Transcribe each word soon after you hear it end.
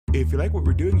If you like what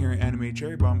we're doing here at Anime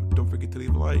Cherry Bomb, don't forget to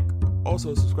leave a like.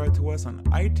 Also, subscribe to us on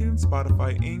iTunes,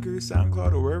 Spotify, Anchor,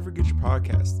 SoundCloud, or wherever you get your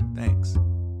podcasts. Thanks.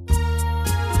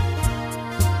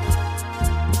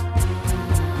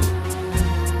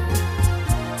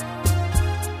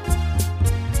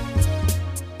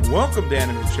 Welcome to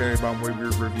Anime Cherry Bomb, where we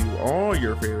review all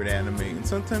your favorite anime and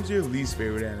sometimes your least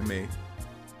favorite anime.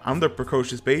 I'm the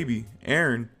precocious baby,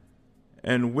 Aaron,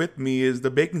 and with me is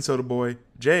the baking soda boy,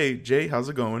 Jay. Jay, how's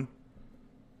it going?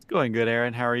 It's going good,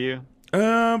 Aaron. How are you?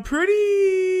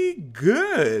 Pretty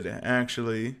good,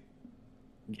 actually.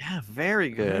 Yeah, very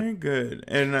good. Very good.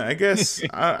 And I guess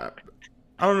I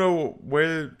don't know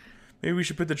where. Maybe we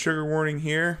should put the trigger warning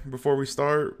here before we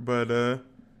start, but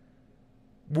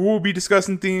we'll be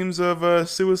discussing themes of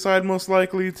suicide most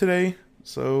likely today.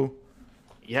 So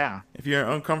Yeah. if you're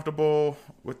uncomfortable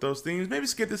with those themes, maybe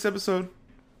skip this episode.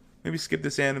 Maybe skip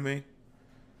this anime.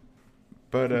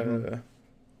 But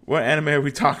what anime are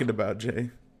we talking about,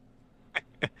 Jay?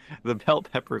 The Bell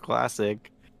Pepper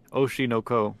classic, Oshi No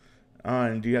Ko.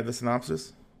 And do you have the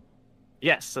synopsis?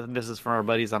 Yes, and this is from our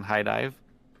buddies on High Dive.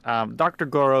 Dr.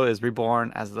 Goro is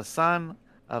reborn as the son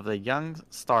of the young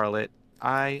starlet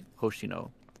Ai Hoshino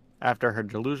after her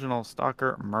delusional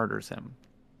stalker murders him.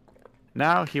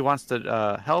 Now he wants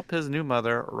to help his new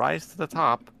mother rise to the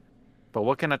top, but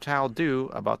what can a child do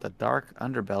about the dark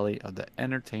underbelly of the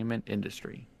entertainment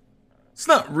industry? It's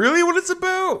not really what it's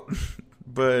about,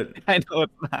 but I know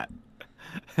it's not.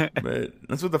 but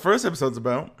that's what the first episode's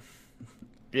about.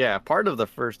 Yeah, part of the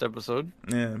first episode.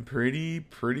 Yeah, pretty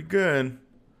good.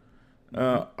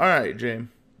 All right, Jay.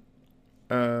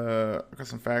 I got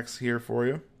some facts here for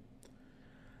you.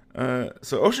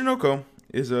 So Oshi No Ko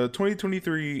is a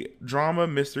 2023 drama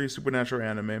mystery supernatural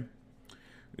anime.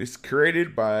 It's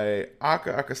created by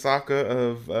Aka Akasaka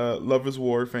of Love is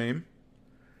War fame.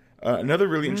 Another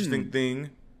really interesting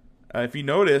thing, if you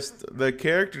noticed, the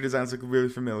character designs look really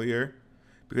familiar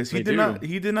because he did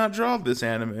not draw this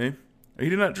anime. He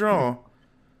did not draw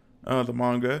the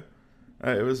manga.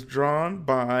 It was drawn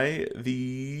by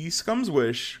the Scum's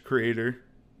Wish creator.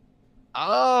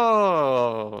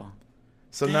 Oh.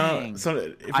 So dang. now,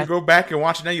 if you go back and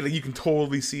watch it now, you can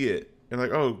totally see it. You're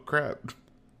like, oh crap.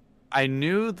 I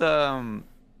knew because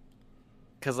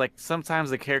like sometimes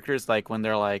the characters, like when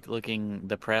they're like looking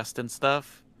depressed and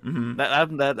stuff,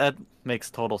 that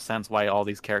makes total sense why all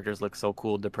these characters look so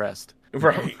cool depressed.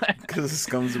 Right, because of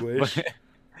Scum's Wish.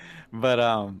 But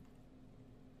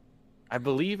I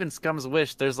believe in Scum's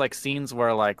Wish, there's like scenes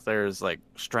where like there's like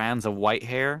strands of white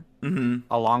hair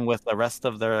along with the rest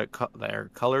of their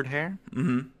colored hair.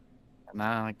 And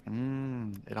I'm like,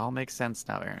 it all makes sense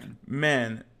now, Aaron.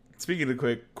 Man, speaking of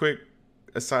quick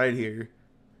aside here,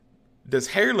 does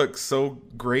hair look so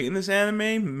great in this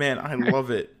anime? Man, I love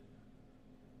it.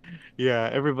 Yeah,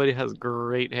 everybody has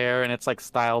great hair and it's like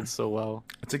styled so well.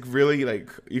 It's like really like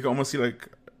you can almost see like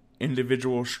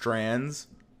individual strands.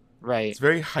 Right. It's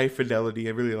very high fidelity.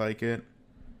 I really like it.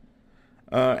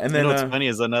 And then what's funny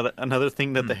is another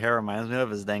thing that the hair reminds me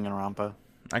of is Danganronpa.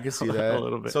 I can see that a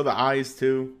little bit. So the eyes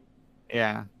too.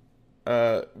 Yeah.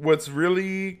 What's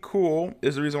really cool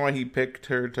is the reason why he picked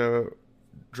her to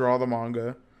draw the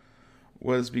manga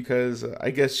was because I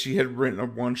guess she had written a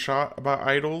one shot about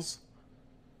idols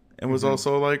and was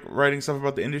also like writing stuff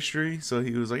about the industry. So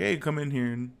he was like, "Hey, come in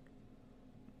here and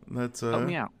let's help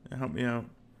me out." Help me out.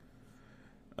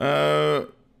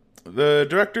 The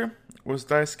director was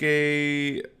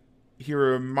Daisuke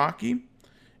Hiramaki,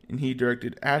 and he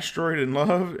directed Asteroid in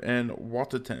Love and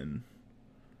Wataten.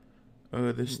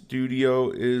 The studio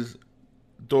is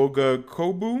Doga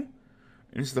Kobu, and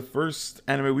it's the first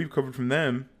anime we've covered from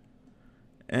them.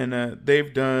 And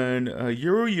they've done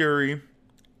Yuru Yuri,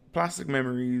 Plastic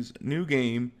Memories, New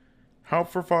Game, Help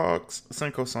for Fox,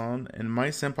 Senko-san, and My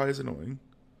Senpai is Annoying.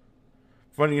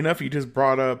 Funny enough, you just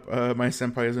brought up My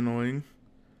Senpai is Annoying.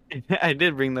 I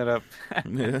did bring that up.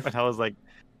 Yeah. But I was like,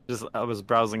 I was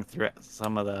browsing through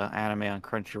some of the anime on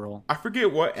Crunchyroll. I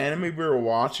forget what anime we were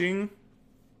watching.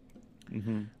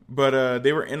 But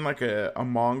they were in like a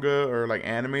manga or like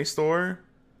anime store.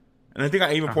 And I think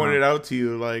I even pointed it out to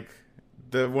you, like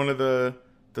one of the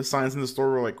signs in the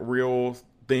store were like real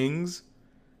things.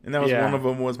 And that was one of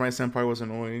them was My Senpai was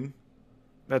Annoying.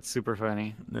 That's super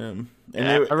funny. And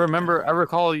I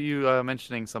recall you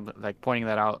mentioning something, like pointing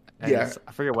that out. And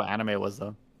I forget what anime it was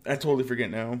though. I totally forget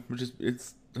now.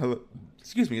 It's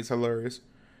hilarious.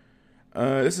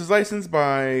 This is licensed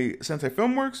by Sentai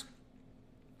Filmworks.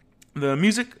 The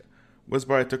music was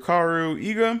by Takaru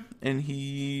Iga, and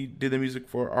he did the music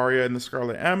for Arya and the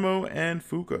Scarlet Ammo and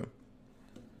Fuka.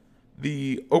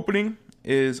 The opening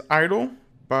is Idol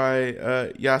by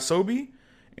Yasobi,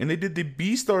 and they did the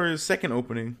B Stars second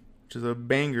opening, which is a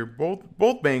banger.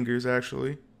 Both bangers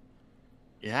actually.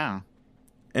 Yeah.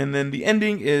 And then the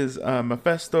ending is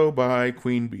Mephisto by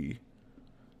Queen Bee.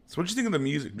 So what do you think of the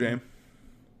music, Mhm. James?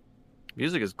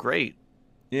 Music is great.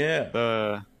 Yeah.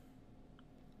 The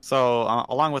So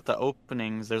along with the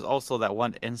openings, there's also that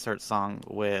one insert song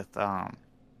with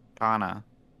Kana,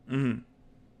 Mm-hmm.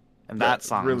 and That that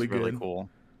song really is really good. cool.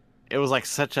 It was like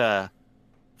such a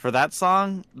for that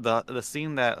song, the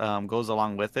scene that goes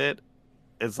along with it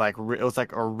is like it was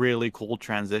like a really cool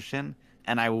transition,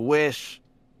 and I wish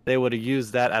they would have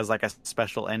used that as like a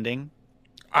special ending.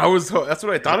 That's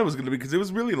what I thought Like, it was gonna be because it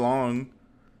was really long,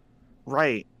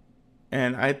 right.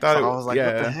 and I thought So it. I was like,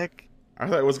 what the Yeah, heck? I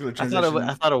thought it was gonna I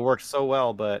transition. thought it worked so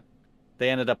well, but they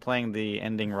ended up playing the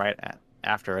ending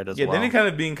after it as Yeah, then it well. kind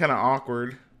of being kind of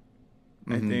awkward.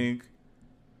 I Hmm. think.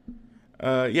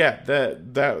 Yeah,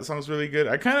 that song's really good.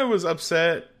 I kind of was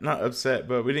upset, not upset,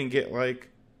 but we didn't get like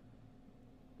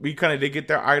we kind of did get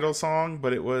their idol song,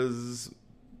 but it was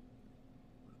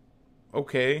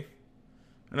okay.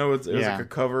 I know it was like Yeah, a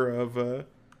cover of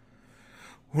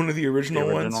one of the the original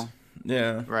ones. original.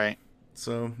 Yeah, Right.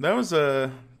 so that was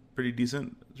pretty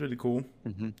decent. It's really cool.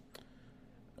 Hmm.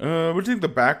 What do you think of the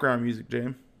background music,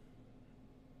 James?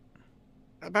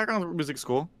 Background music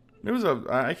school. It was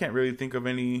I can't really think of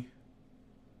any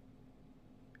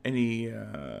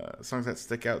songs that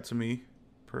stick out to me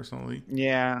personally.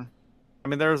 Yeah. I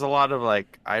mean, there's a lot of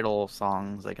like idol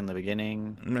songs like in the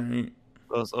beginning. Right.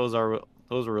 Those are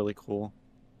really cool.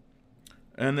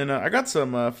 And then I got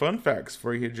some fun facts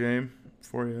for you, James.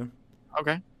 For you.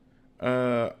 Okay.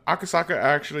 Akasaka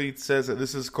actually says that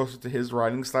this is closer to his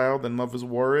writing style than Love is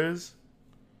War is.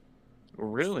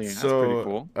 Really? That's pretty So,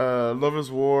 cool. Love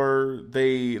is War,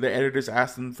 the editors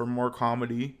asked him for more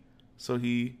comedy, so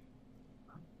he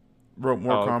wrote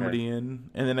more Oh, okay. comedy in.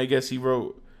 And then I guess he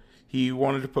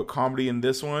wanted to put comedy in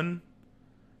this one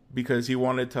because he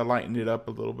wanted to lighten it up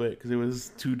a little bit because it was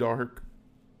too dark.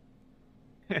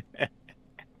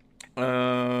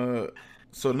 Uh,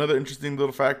 so another interesting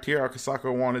little fact here: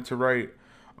 Akasaka wanted to write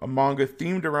a manga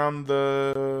themed around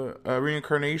the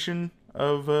reincarnation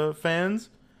of fans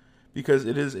because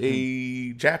it is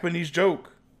Mhm. a Japanese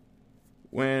joke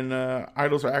when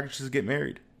idols or actresses get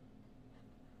married.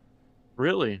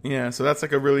 Really? Yeah, so that's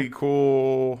like a really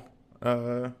cool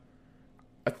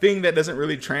a thing that doesn't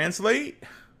really translate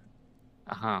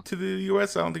Uh-huh. to the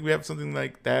U.S. I don't think we have something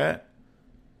like that.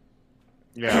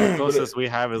 Yeah, the but closest we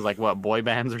have is like what, boy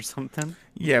bands or something?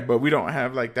 yeah, but we don't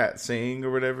have like that saying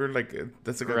or whatever. Like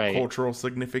that's like a Right. cultural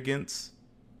significance.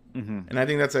 Hmm. And I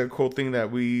think that's a cool thing that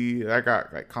I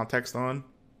got like context on.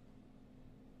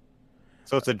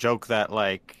 So it's a joke that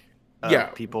like Yeah,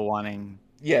 people wanting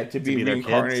yeah, to to be be their kids.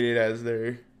 reincarnated as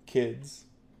their kids.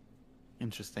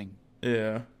 Interesting.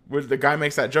 Yeah, which the guy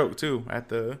makes that joke too at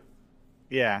the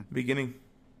Yeah. beginning.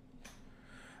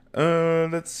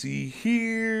 Let's see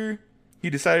here. He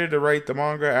decided to write the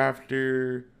manga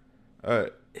after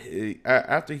he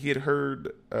had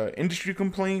heard industry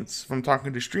complaints from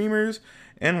talking to streamers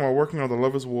and while working on the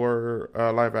Love Is War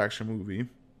live action movie.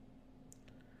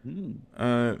 Mm.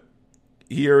 Uh,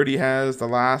 he already has the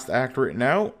last act written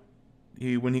out.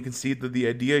 When he conceived of the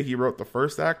idea, he wrote the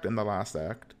first act and the last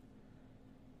act.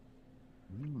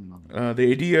 Mm.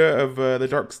 The idea of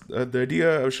the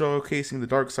idea of showcasing the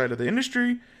dark side of the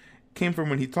industry came from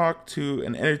when he talked to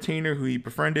an entertainer who he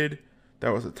befriended that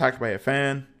was attacked by a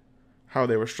fan. How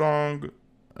they were strong,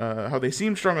 how they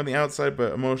seemed strong on the outside,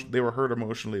 but they were hurt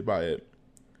emotionally by it.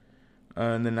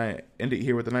 And then I end it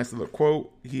here with a nice little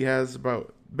quote he has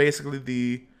about basically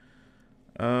the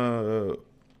uh,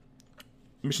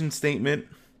 mission statement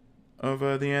of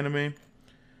the anime.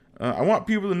 I want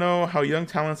people to know how young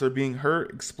talents are being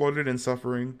hurt, exploited, and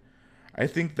suffering. I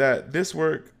think that this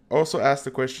work also asks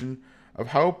the question of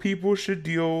how people should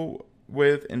deal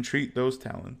with and treat those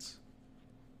talents.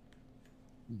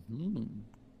 Mhm.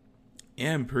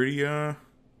 Yeah, and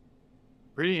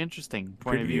Pretty interesting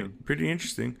point of view. pretty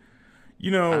interesting.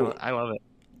 You know, I love it.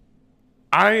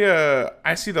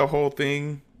 I see the whole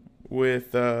thing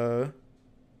with the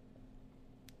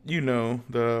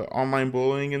online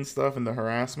bullying and stuff and the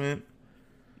harassment.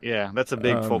 Yeah, that's a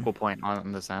big Um, focal point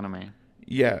on this anime.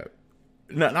 yeah,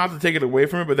 not to take it away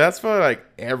from it, but that's for like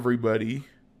everybody.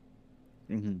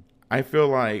 Hmm. I feel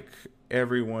like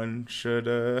everyone should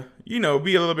be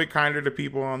a little bit kinder to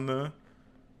people on the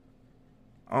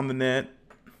net.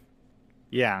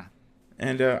 Yeah.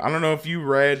 And I don't know if you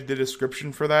read the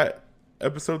description for that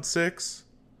episode 6,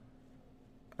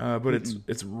 but Mm-mm.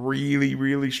 it's really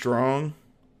really strong.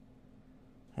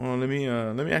 Well, let me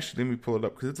pull it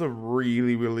up because it's a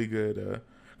really really good.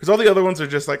 Because all the other ones are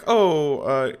just like,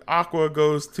 oh, Aqua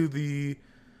goes to the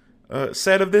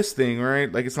set of this thing,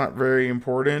 right? Like it's not very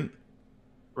important.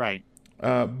 Right.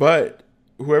 But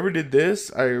whoever did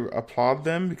this, I applaud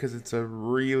them because it's a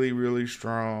really, really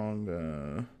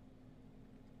strong.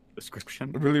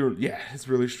 Description. Really, yeah, it's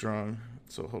really strong.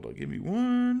 So hold on, give me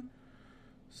 1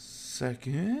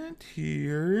 second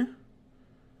here.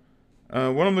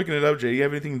 While I'm looking it up, Jay, do you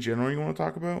have anything general you want to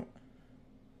talk about?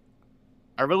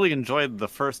 I really enjoyed the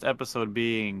first episode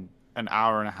being an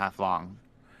hour and a half long.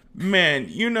 Man,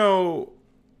 I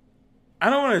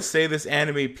don't want to say this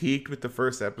anime peaked with the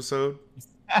first episode.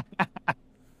 I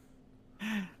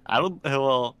don't.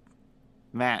 Well,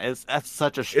 man, that's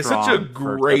such a It's such a strong first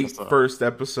great episode. first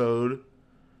episode.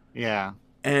 Yeah.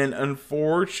 And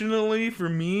unfortunately for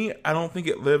me, I don't think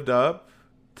it lived up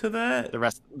to that. The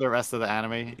rest of the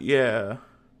anime. Yeah.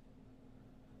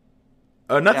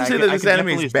 Not Yeah, to say that I this could anime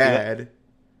definitely is see that. bad.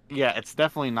 Yeah, it's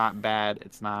definitely not bad.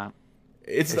 It's not.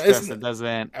 It's, It's it's just it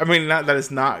doesn't. I mean, not that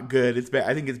it's not good. It's bad.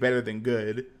 I think it's better than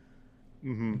good.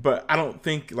 Hmm. But I don't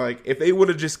think like if they would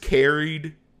have just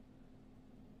carried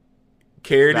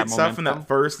That itself from momentum.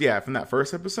 from that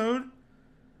first episode.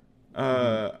 Hmm.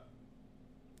 Uh,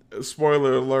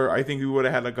 Spoiler alert! I think we would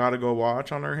have had a gotta go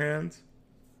watch on our hands.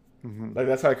 Hmm. Like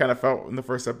that's how I kind of felt in the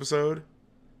first episode.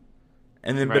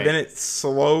 And then, but Right. then it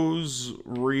slows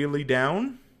really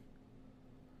down.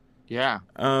 Yeah,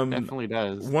 Um, definitely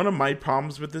does. One of my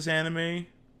problems with this anime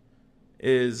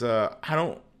is I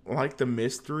don't like the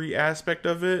mystery aspect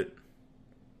of it.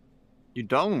 You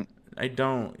don't. I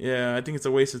don't. Yeah, I think it's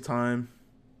a waste of time.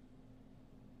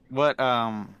 What?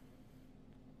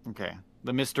 Okay.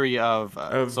 The mystery of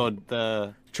Of so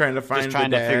the trying to just find the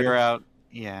trying to figure dad out.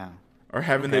 Yeah. or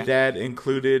having the Okay. dad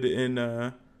included in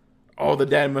oh, the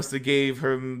dad must have gave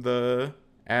him the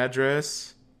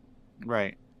address.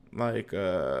 Right. Like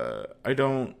I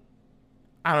don't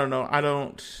know. I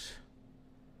don't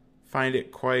find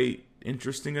it quite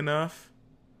interesting enough.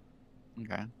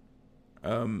 Okay.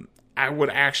 I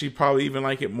would actually probably even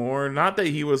like it more. Not that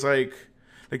he was like,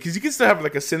 cause you can still have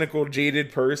like a cynical,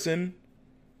 jaded person,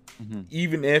 Hmm.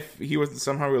 even if he wasn't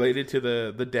somehow related to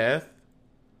the death.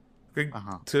 Like, Uh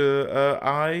huh.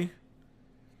 to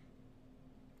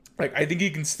like I think he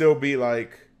can still be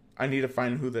like, I need to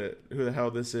find who the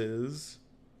hell this is,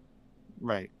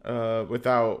 Right.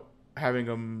 without having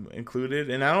him included.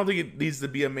 And I don't think it needs to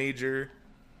be a major,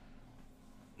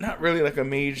 not really like a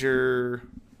major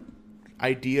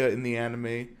idea in the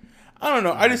anime. I don't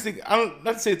know. I Hmm. just think I don't.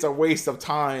 Not to say it's a waste of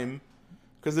time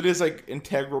because it is like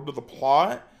integral to the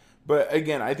plot. But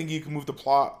again, I think you can move the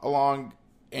plot along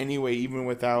anyway, even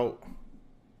without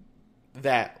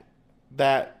that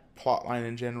plot line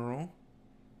in general.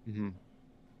 Hmm.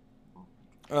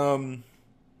 Um.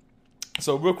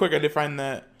 So real quick, I did find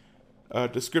that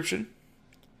description.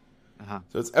 Uh huh.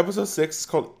 So it's episode 6. It's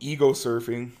called ego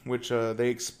surfing, which they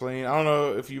explain. I don't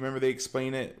know if you remember they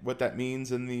explain it what that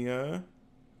means in the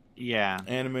Yeah.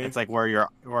 anime. It's like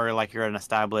where like you're an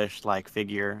established like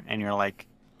figure and you're like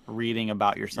reading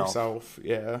about yourself. Yourself,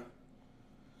 yeah.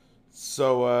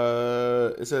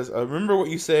 So it says, remember what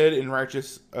you said in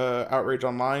righteous outrage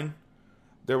online?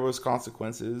 There was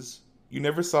consequences. You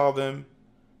never saw them,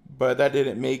 but that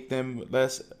didn't make them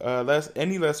less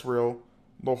real,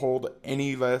 nor hold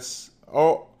any less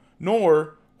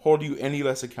nor hold you any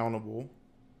less accountable.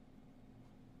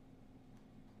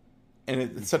 And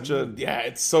it's such a Mhm. yeah,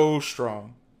 it's so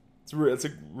strong. It's a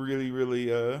really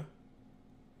really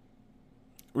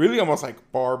really almost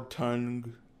like barbed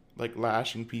tongue, like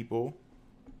lashing people.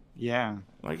 Yeah.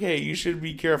 Like, hey, you should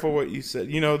be careful what you said.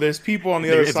 There's people on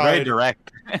the other It's very side.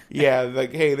 direct. Yeah,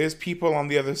 like, hey, there's people on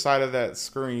the other side of that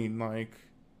screen. Like,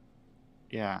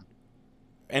 Yeah.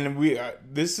 and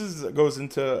this is goes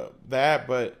into that,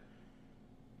 but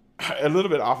a little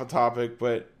bit off a topic.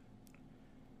 But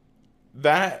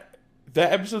that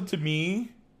episode to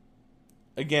me,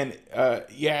 again,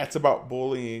 yeah, it's about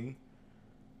bullying,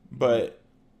 Mhm. but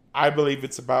I believe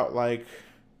it's about like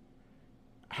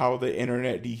how the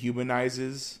internet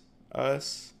dehumanizes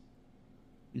us.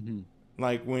 Mhm.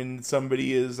 Like when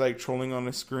somebody is like trolling on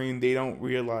a screen, they don't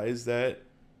realize that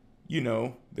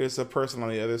there's a person on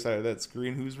the other side of that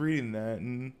screen who's reading that.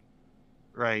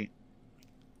 Right.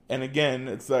 And again,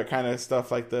 it's that kind of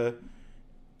stuff like the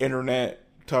internet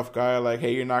tough guy, like,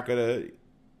 hey, I'm not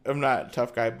a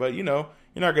tough guy, but you're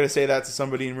not gonna say that to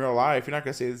somebody in real life. You're not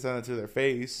gonna say that to their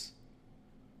face.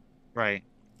 Right.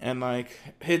 And like,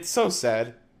 it's so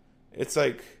sad. It's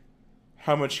like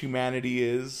how much humanity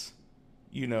is,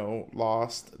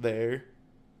 lost there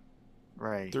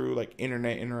Right. through like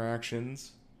internet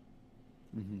interactions.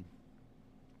 Mhm.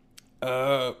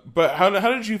 But how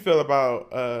did you feel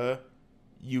about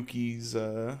Yuki's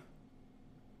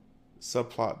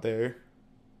subplot there?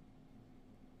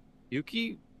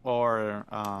 Yuki or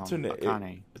So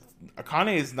Akane?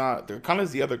 Akane is not. Akane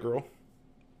is the other girl.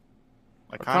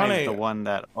 Akane is the Akane, one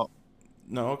that. Oh,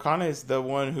 no, Akane is the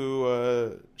one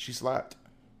who she slapped.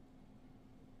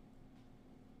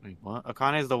 wait, what?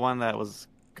 Akane is the one that was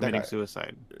That committing guy.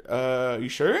 suicide. You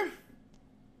sure?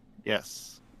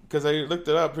 Yes. Because I looked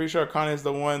it up. Pretty sure Akane is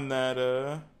the one that.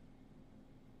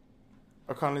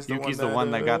 Akane is the one Yuki's the that.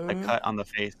 one that got the cut on the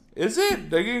face. Is it?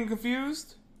 They're getting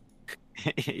confused.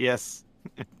 Yes.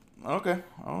 Okay,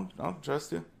 I'll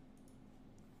trust you.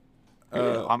 Yeah,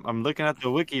 Uh, I'm looking at the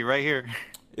wiki right here.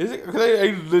 is it? 'Cause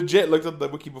I legit looked up the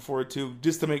wiki before too,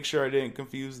 just to make sure I didn't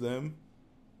confuse them.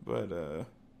 But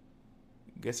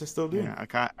guess I still did. Yeah,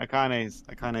 Akane's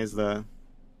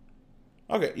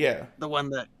Okay, yeah, the one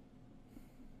that.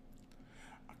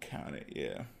 Akane,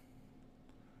 yeah.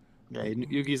 Yeah,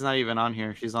 Yuki's not even on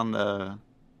here. She's on the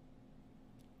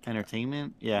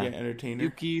entertainment. Yeah, Yeah, entertainer.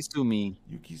 Yuki Sumi.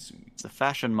 Yuki Sumi. It's a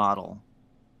fashion model.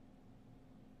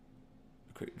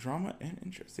 Okay, drama and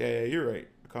interest. Yeah, you're right,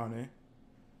 Akane.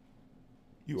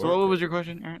 You So are what was correct. your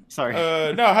question, Aaron? Sorry.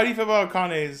 No, how do you feel about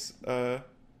Akane's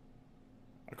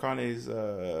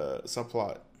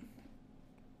subplot?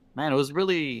 Man, it was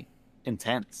really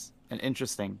intense and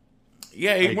interesting.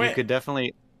 Yeah, Like you could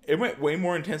definitely, it went way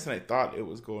more intense than I thought it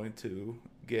was going to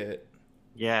get.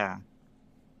 yeah.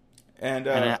 And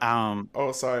And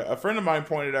oh, sorry, a friend of mine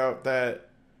pointed out that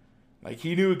like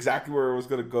he knew exactly where it was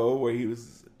gonna go, where he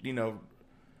was,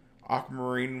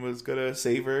 Aquamarine was gonna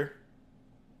save her,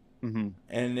 mhm.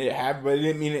 and it happened, but it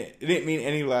didn't mean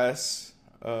any less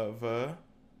of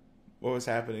what was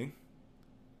happening.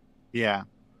 Yeah.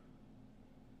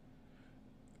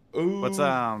 What's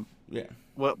Ooh, yeah.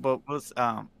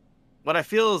 what I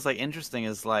feel is like interesting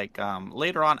is like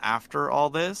later on after all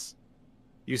this,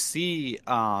 you see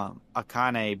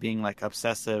Akane being like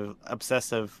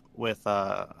obsessive with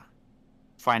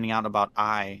finding out about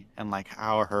I and like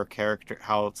how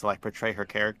to like portray her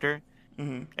character.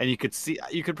 Hmm. And you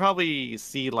could probably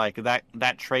see like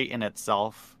that trait in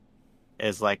itself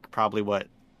is like probably what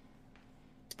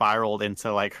spiraled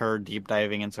into like her deep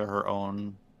diving into her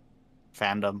own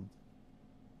fandom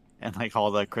and like all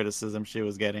the criticism she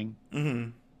was getting. Hmm.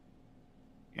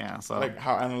 Yeah, so Like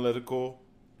how analytical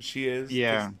she is,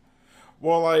 yeah. because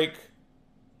well, like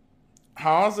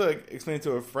how I was like explaining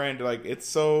to a friend, like it's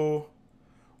so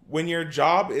when your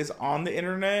job is on the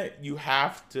internet, you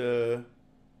have to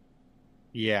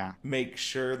Yeah. make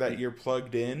sure that you're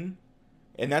plugged in,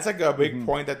 and that's like a big Hmm.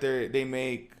 point that they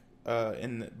make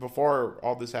in before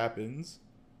all this happens.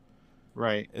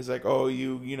 Right. It's like, oh,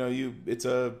 you it's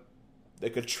a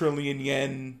like a trillion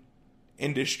yen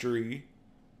industry,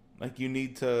 like you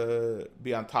need to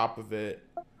be on top of it,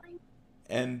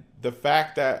 and the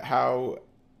fact that how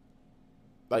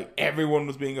like everyone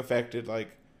was being affected, like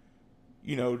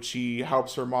she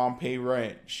helps her mom pay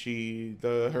rent.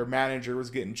 Her manager was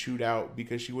getting chewed out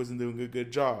because she wasn't doing a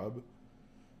good job.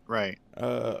 Right.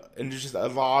 And there's just a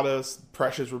lot of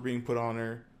pressures were being put on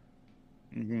her.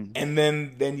 Hmm. And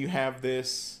then you have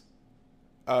this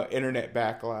internet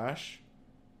backlash.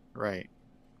 Right.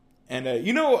 And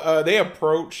they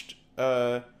approached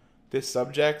this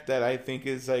subject that I think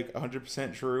is like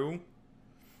 100% true.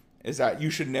 Is that you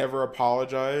should never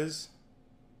apologize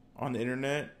on the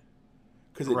internet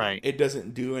because Right. it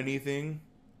doesn't do anything.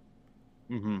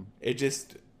 Hmm. It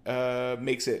just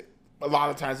makes it a lot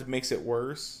of times it makes it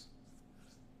worse,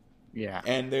 Yeah.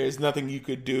 and there's nothing you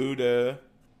could do to,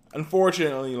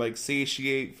 unfortunately, like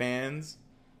satiate fans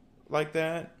like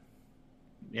that.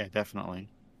 Yeah, definitely.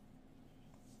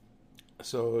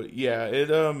 So yeah, it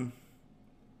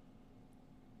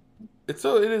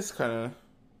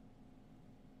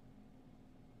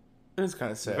is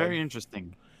kind of sad. Very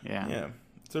interesting. Yeah. Yeah,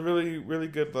 it's a really really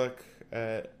good look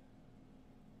at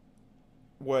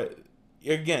what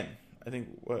again I think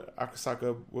what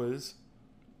Akasaka was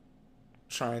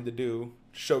trying to do,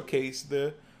 showcase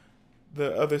the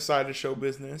other side of show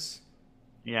business.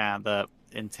 Yeah, the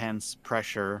intense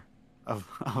pressure of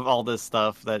all this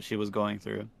stuff that she was going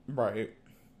through. Right.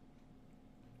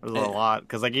 It was a And, lot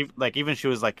because like even she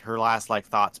was like her last like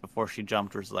thoughts before she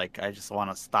jumped was like I just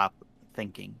want to stop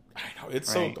thinking. I know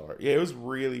it's so Right. dark. Yeah, it was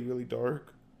really really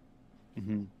dark.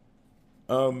 Hmm.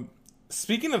 Um,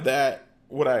 Speaking of that,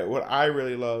 what I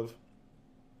really love,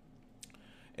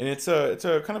 and it's a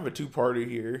kind of a two-parter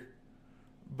here,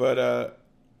 but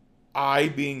I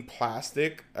being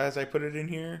plastic as I put it in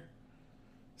here.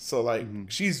 So like Hmm.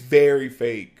 she's very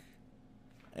fake,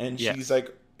 and she's Yes.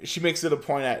 like she makes it a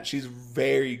point that she's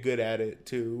very good at it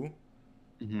too.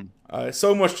 Hmm.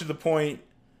 So much to the point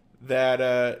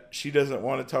that she doesn't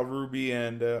want to tell Ruby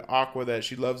and Aqua that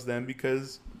she loves them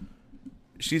because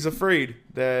she's afraid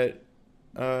that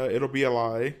it'll be a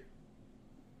lie.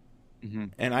 Hmm.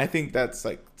 And I think that's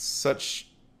like such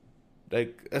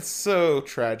like that's so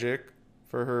tragic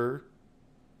for her,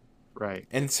 Right.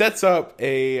 and sets up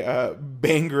a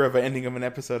banger of an ending of an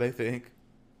episode. I think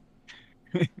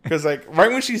because like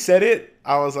right when she said it,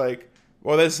 I was like,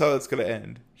 "Well, this is how it's gonna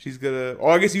end. She's gonna."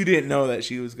 Well, I guess you didn't know that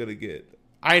she was gonna get.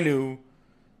 I knew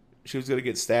she was gonna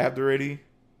get stabbed already.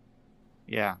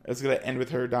 Yeah. It's gonna end with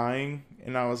her dying,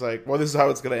 and I was like, "Well, this is how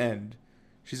it's gonna end.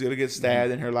 She's gonna get Hmm.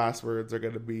 stabbed, and her last words are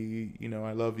gonna be,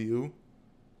 I love you,'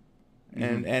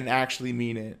 Hmm. and actually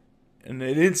mean it." And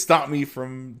it didn't stop me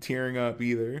from tearing up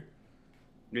either.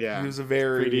 It Yeah. was a It's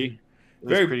very, pretty. It was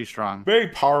very, pretty strong. very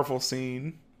powerful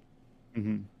scene.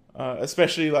 Hmm.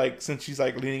 Especially like since she's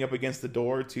like leaning up against the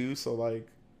door too, so like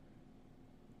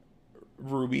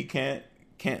Ruby can't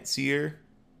see her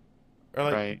or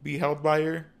like Right. be held by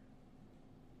her.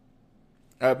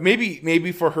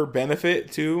 Maybe for her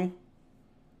benefit too,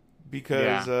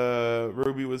 because Yeah.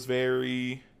 Ruby was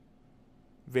very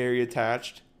very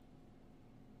attached.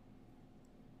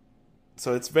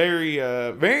 So it's it's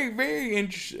a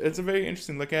very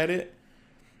interesting look at it.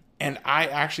 And I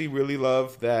actually really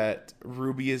love that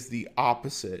Ruby is the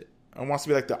opposite. I wants to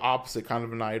be like the opposite kind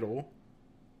of an idol.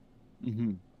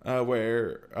 Hmm.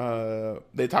 Where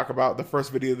they talk about the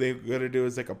first video they're gonna do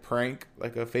is like a prank,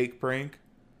 like a fake prank.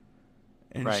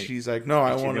 And Right. she's like, "No,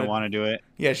 I And she want didn't to." want to do it.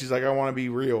 Yeah, she's like, "I want to be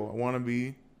real. I want to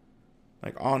be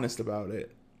like honest about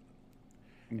it."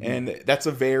 Hmm. And that's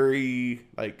a very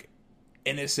like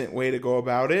innocent way to go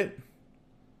about it.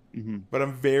 Hmm. But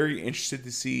I'm very interested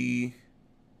to see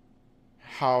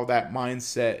how that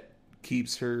mindset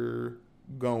keeps her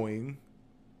going,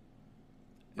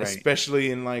 Right.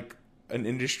 especially in like an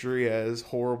industry as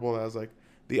horrible as like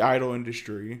the idol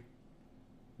industry,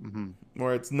 Hmm.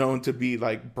 where it's known to be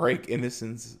like break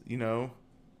innocence.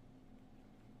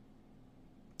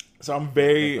 So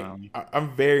Yeah, definitely.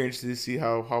 I'm very interested to see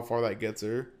how far that gets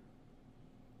her.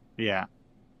 Yeah.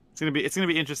 It's gonna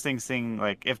be interesting seeing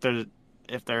like if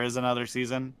there is another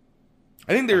season,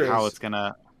 I think like there how is. it's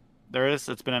gonna there is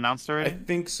it's been announced I already.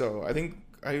 think so. I think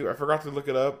I forgot to look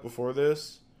it up before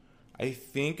this. I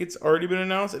think it's already been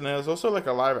announced, and there's also like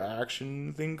a live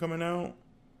action thing coming out.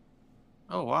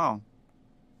 Oh wow.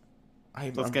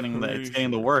 So it's I'm getting the it's pretty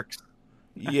getting the sure. works.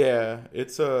 Yeah,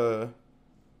 it's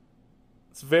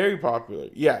very popular.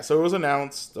 Yeah, so it was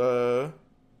announced. It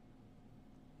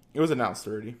was announced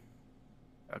already.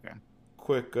 Okay.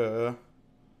 Quick,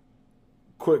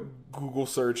 quick Google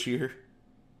search here.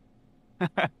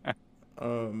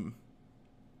 Um,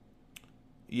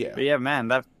 yeah, But yeah, man,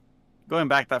 that going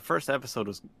back, that first episode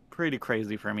was pretty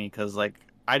crazy for me because like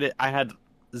I had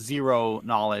zero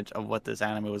knowledge of what this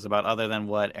anime was about other than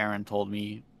what Aaron told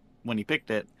me when he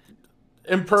picked it.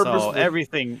 and So purposely,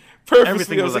 everything I was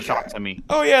was a like, shock to me.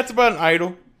 oh yeah, it's about an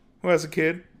idol who has a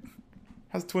kid,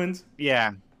 has twins.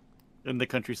 Yeah, in the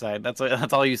countryside. That's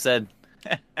all you said.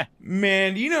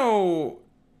 Man,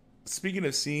 speaking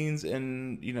of scenes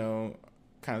and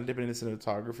kind of dipping into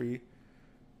cinematography,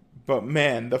 but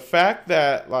man, the fact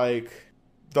that like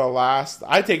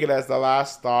I take it as the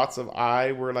last thoughts of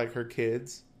I were like her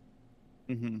kids.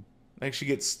 Hmm. Like she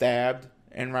gets stabbed,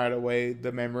 and right away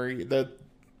the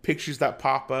pictures that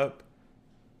pop up,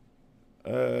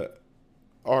 uh,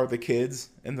 are the kids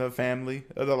and the family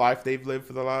of the life they've lived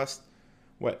for the last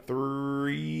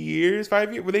 3 years,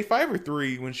 5 years? Were they 5 or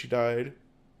 3 when she died?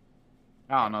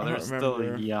 I don't know. I They're don't still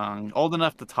remember. young, old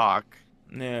enough to talk.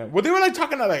 Yeah, well, they were like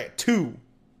talking at like 2,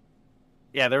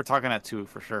 Yeah, they were talking at 2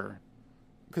 for sure.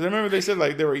 because I remember they said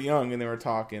like they were young and they were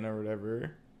talking or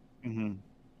whatever. Hmm.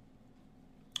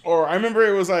 Or I remember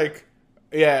it was like,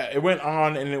 yeah, it went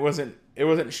on and it wasn't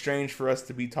strange for us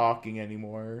to be talking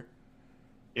anymore,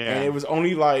 and Yeah, it was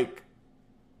only like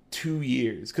 2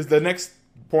 years because the next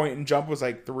point and jump was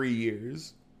like 3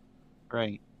 years,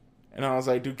 right. and I was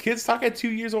like, do kids talk at 2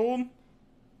 years old?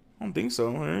 I don't think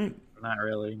so, right? Not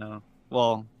really, no.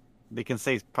 Well, they can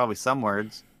say probably some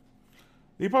words.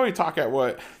 They probably talk at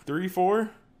what, 3,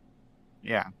 4,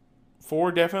 Yeah,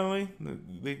 4 definitely.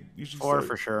 They usually 4 start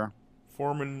for sure.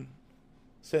 forming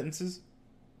sentences.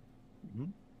 Hmm.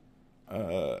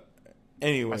 Uh, My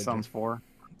anyway, son's 4.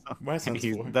 my son's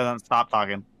He 4. doesn't stop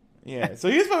talking. Yeah, so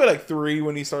he was probably like 3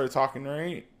 when he started talking,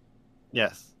 right?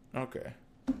 Yes. Okay.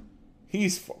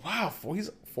 Wow,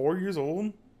 he's 4 years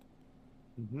old.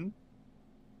 Hmm.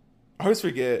 I always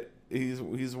forget he's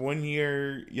 1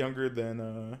 year younger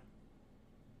than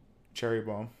Cherry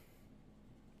Bomb.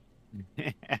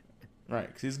 Right,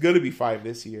 because he's going to be 5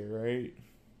 this year, right?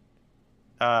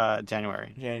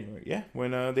 January. January, yeah,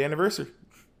 when the anniversary.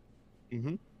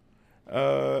 Mm-hmm.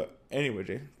 Anyway,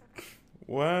 Jay,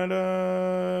 what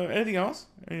anything else?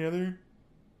 Any other?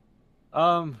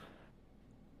 Um,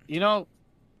 you know,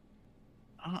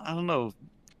 I don't know.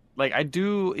 Like, I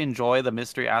do enjoy the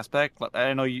mystery aspect.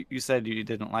 I know you said you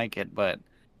didn't like it, but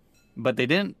they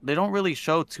don't really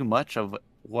show too much of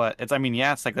what it's. I mean,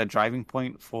 yeah, it's like the driving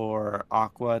point for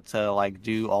Aqua to like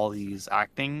do all these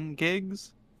acting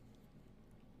gigs,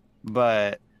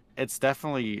 but it's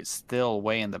definitely still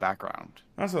way in the background.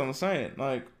 That's what I'm saying.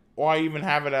 Like, why even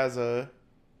have it as a?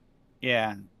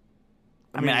 Yeah.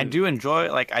 I I mean, I mean, do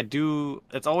enjoy like I do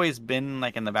it's always been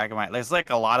like in the back of my there's like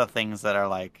a lot of things that are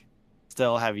like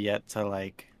still have yet to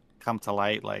like come to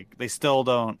light. Like they still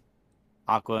don't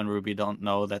Aqua and Ruby don't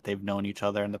know that they've known each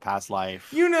other in the past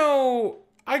life.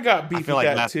 I got I beef feel with like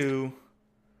that that's too.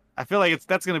 I feel like it's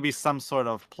that's gonna be some sort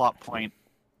of plot point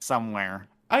somewhere.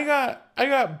 I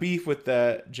got beef with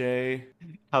that, Jay.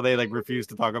 How they like refuse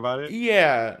to talk about it.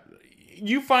 Yeah,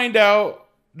 you find out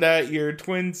that your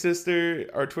twin sister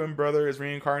or twin brother is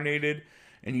reincarnated,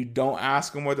 and you don't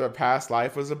ask them what their past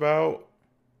life was about.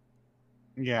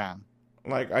 Yeah.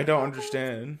 Like, I don't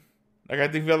understand. Like, I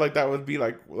think feel like that would be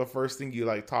like the first thing you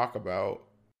like talk about.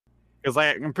 Because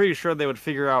like, I'm pretty sure they would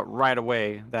figure out right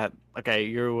away that okay,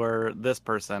 you were this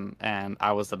person and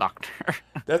I was the doctor.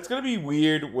 That's gonna be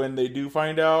weird when they do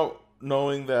find out,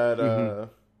 knowing that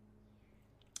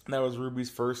Hmm. that was Ruby's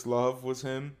first love was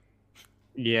him,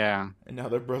 Yeah. and now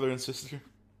they're brother and sister.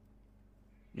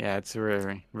 Yeah, it's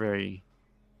very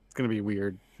it's gonna be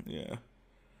weird. Yeah.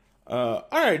 All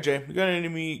right, Jay. You got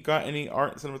any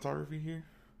art and cinematography here?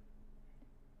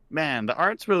 Man, the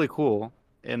art's really cool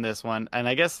in this one, and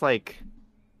I guess like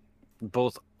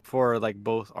both for like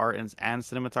both art and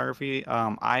cinematography.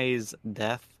 Ai's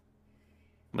death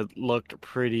looked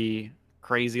pretty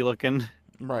crazy looking.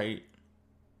 Right.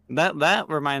 That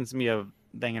reminds me of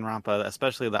Danganronpa,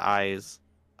 especially the eyes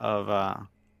of the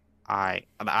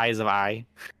eyes of Ai,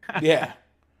 Yeah.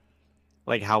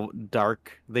 like how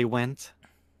dark they went,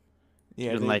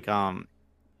 Yeah. and They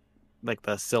like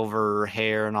the silver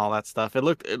hair and all that stuff. It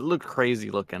looked crazy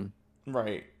looking.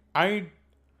 right. I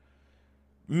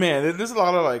Man, there's a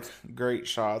lot of like great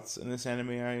shots in this anime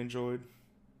I enjoyed.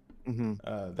 Hmm.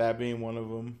 That being one of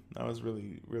them. That was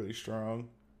really really strong.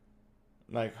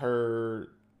 Like her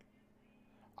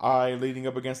eye leading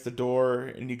up against the door,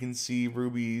 and you can see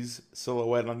Ruby's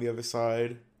silhouette on the other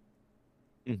side,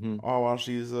 Hmm. all while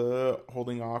she's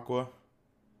holding Aqua.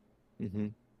 Hmm.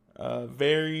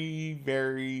 Very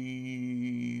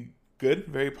very good,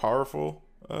 very powerful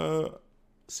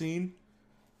scene.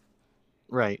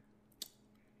 Right.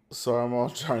 So I'm all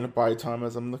trying to buy time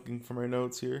as I'm looking for my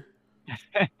notes here.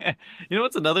 You know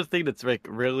what's another thing that's like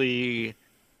really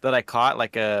that I caught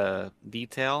like a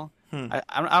detail. Hmm.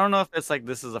 I don't know if it's like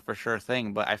this is a for sure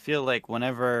thing, but I feel like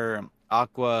whenever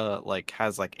Aqua like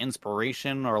has like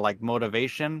inspiration or like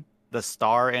motivation, the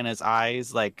star in his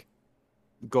eyes like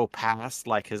go past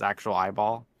like his actual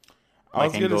eyeball, I like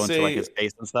was and gonna go into like say his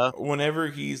face and stuff. whenever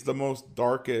he's the most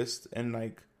darkest and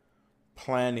like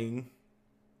planning,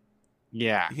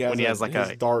 Yeah, he when has he a has like his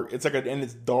a dark. It's like a and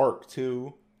it's dark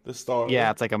too. The yeah, star.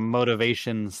 it's like a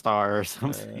motivation star or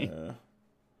something. Uh,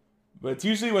 but it's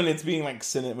usually when it's being like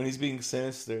when he's being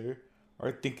sinister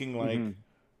or thinking like Hmm.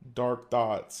 dark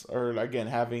thoughts or again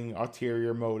having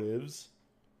ulterior motives,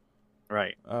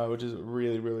 Right. which is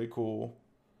really really cool.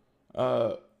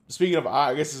 Uh, Speaking of eye,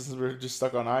 I guess since we're just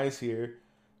stuck on eyes here,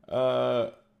 uh,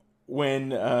 when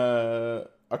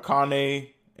Akane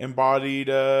embodied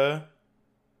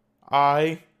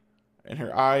eye and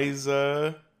her eyes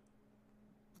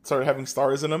started having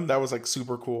stars in them, that was like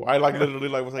super cool. I like literally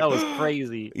like was That like, was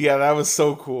crazy. yeah, that was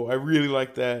so cool. I really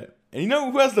like that. And you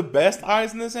know who has the best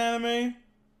eyes in this anime?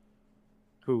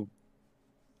 Who?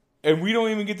 And we don't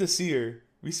even get to see her.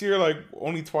 We see her like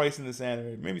only twice in this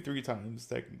anime, maybe 3 times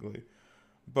technically.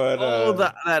 But Oh,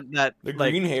 that the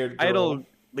green like haired girl, idol,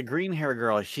 the green hair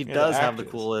girl. She yeah, the does have the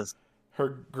actress, coolest.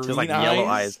 her She has like green yellow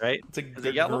eyes, eyes. right? It's like Is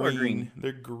they're it yellow or green. green?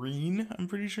 They're green. I'm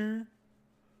pretty sure.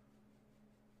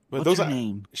 But What's those, her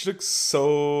name? she looks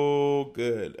so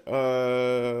good.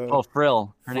 Oh,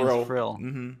 Frill. Her For name's real. Frill.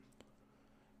 Mm-hmm.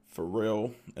 For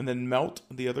real. And then Melt,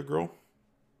 the other girl.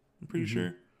 I'm pretty Hmm.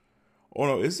 sure. Oh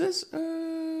no, is this?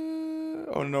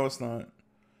 Oh no, it's not.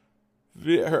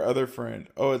 Her other friend.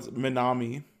 Oh, it's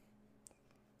Minami,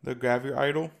 the Gravure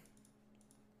idol.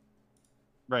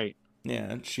 Right.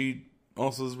 Yeah, and she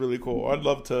also is really cool. I'd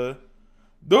love to.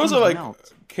 Those are Who's like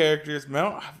Melt? characters.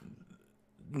 Melt.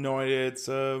 No idea. It's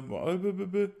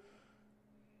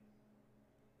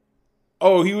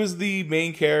oh, he was the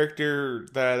main character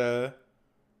that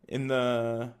in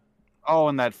Oh,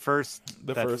 in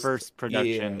the that first, first yeah,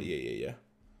 production. yeah, yeah, yeah.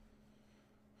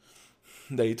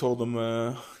 That he told him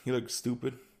he looked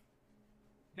stupid.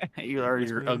 You're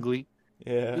Basically. ugly.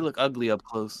 Yeah, You look ugly up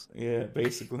close. yeah,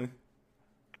 basically.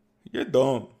 You're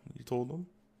dumb. You told him.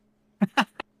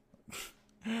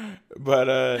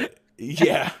 But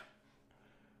yeah,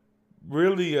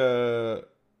 really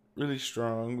really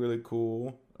strong, really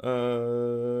cool.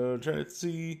 Trying to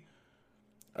see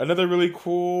another really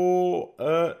cool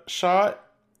shot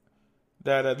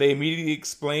that they immediately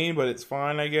explain, but it's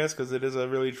fine, I guess, because it is a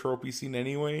really tropey scene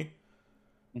anyway.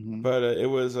 Hmm. But it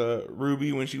was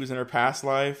Ruby when she was in her past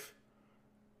life.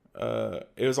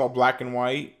 It was all black and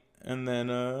white, and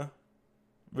then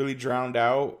really drowned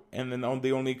out, and then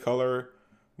the only color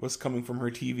was coming from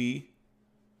her TV.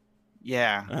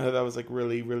 Yeah, I thought that was like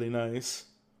really really nice.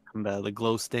 and the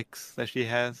glow sticks that she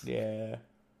has. Yeah,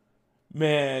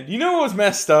 man. You know what was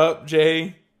messed up,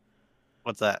 Jay?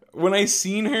 What's that? When I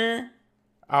seen her,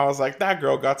 I was like, that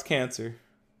girl got cancer.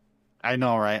 I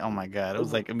know, right? Oh my god, it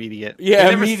was like immediate. They Yeah,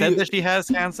 never said that immediately. she has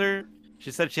cancer.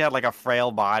 She said she had like a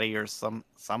frail body or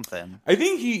something. I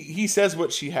think he says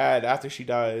what she had after she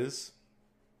dies.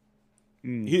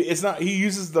 Mm. It's not he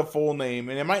uses the full name,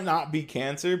 and it might not be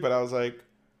cancer, but I was like,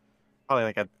 Probably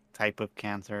like a type of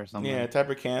cancer or yeah, something. type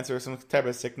of cancer, some type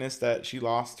of sickness that she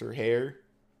lost her hair,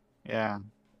 Yeah,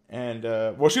 and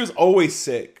well, she was always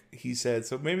sick. He said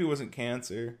so. Maybe it wasn't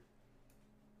cancer,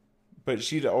 but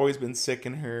she'd always been sick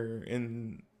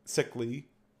in sickly.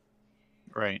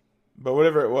 right. But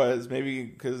whatever it was, maybe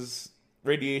because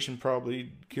radiation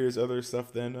probably cures other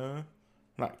stuff than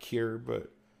not cure,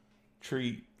 but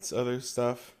treats other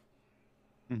stuff.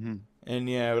 Hmm. And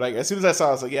yeah, like as soon as I saw, it,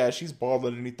 I was like, yeah, she's bald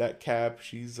underneath that cap.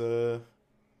 She's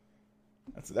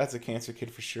that's a cancer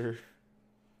kid for sure.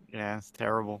 Yeah, it's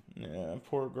terrible. Yeah,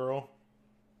 poor girl.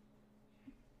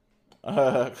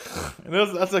 And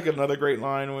that's like another great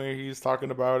line where he's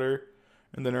talking about her,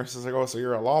 and the nurse is like, "Oh, so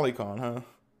you're a lolicon, huh?"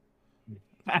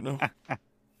 No,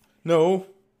 no,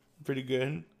 pretty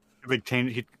good. Like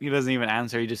change. He doesn't even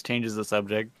answer. He just changes the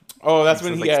subject. Oh, He that's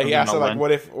when says he like yeah he something asked her about like,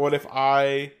 lunch. what if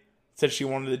I said she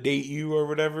wanted to date you or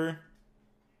whatever.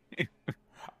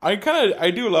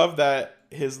 I do love that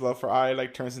his love for I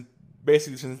like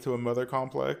basically turns into a mother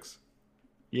complex.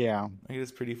 Yeah, Like,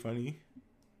 it's pretty funny.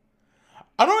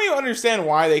 I don't even understand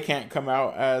why they can't come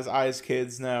out as I's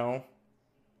kids now.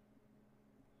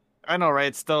 I know, right?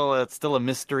 It's still a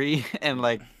mystery, and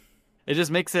like it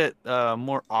just makes it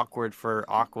more awkward for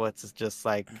Aqua to just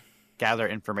like gather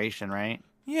information, right?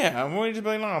 Yeah, I'm going to be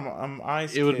like, no, I'm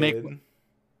I's It would make kid.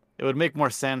 it would make more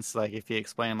sense like if he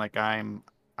explained like I'm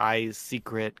I's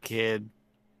secret kid,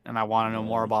 and I want to know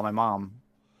more Yeah. about my mom.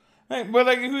 Like, but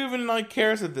like, who even like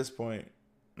cares at this point?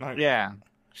 Like, Yeah,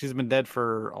 she's been dead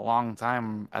for a long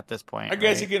time at this I point,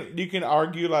 guess right? you can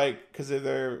argue like because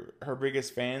they're her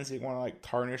biggest fans, they want to like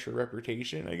tarnish her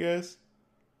reputation. I guess,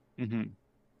 Hmm.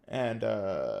 and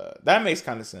that makes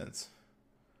kind of sense.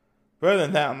 But other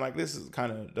than that, I'm like, this is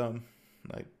kind of dumb.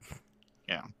 Like,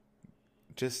 Yeah.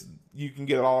 just you can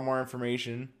get a lot more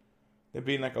information than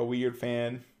being like a weird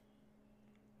fan.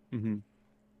 Hmm.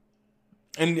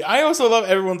 And I also love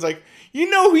everyone's like, you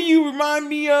know who you remind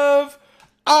me of?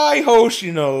 I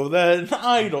Hoshino, that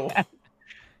idol.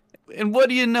 And what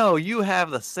do you know? You have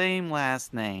the same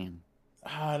last name,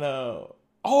 I know.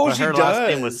 Oh, but she her last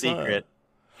name was does, huh? secret.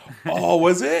 Oh,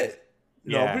 was it?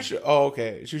 No, Yeah, oh,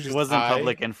 okay. She was it just wasn't I.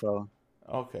 public info.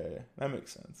 Okay, that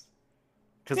makes sense.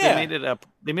 Because Yeah.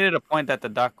 they made it a point that the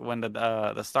doc when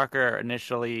the stalker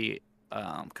initially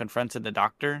confronted the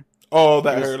doctor, Oh, he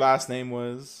that her was last name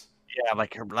was. yeah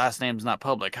like her last name's not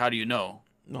public. How do you know?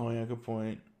 Oh yeah, good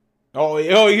point. Oh,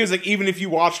 he was like, even if you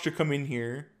watched her come in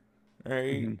here,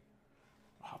 right? Hmm.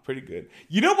 Oh, pretty good.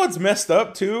 You know what's messed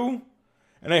up too,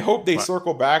 and I hope they But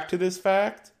circle back to this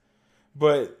fact,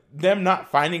 but them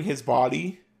not finding his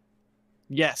body.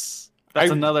 yes,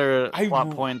 that's I another I plot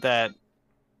point that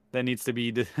needs to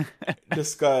be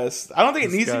discussed. I don't think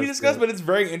it needs to be discussed. discussed, Yeah. but it's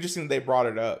very interesting that they brought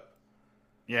it up.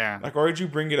 Yeah. Like, why would you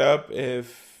bring it up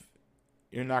if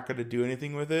you're not going to do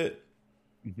anything with it?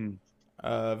 Hmm.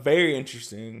 Very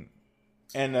interesting,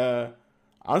 and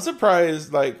I'm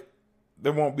surprised. Like,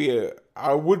 there won't be a.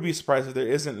 I would be surprised if there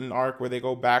isn't an arc where they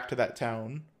go back to that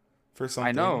town for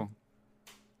I something. know,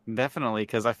 definitely,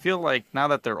 because I feel like now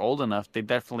that they're old enough, they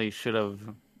definitely should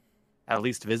have at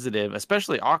least visited,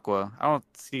 especially Aqua. I don't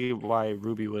see why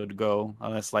Ruby would go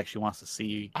unless like she wants to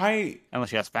see, I unless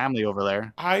she has family over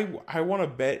there. I want to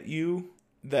bet you.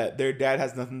 that their dad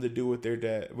has nothing to do with her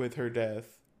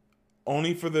death.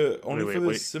 Only for the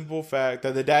Wait. simple fact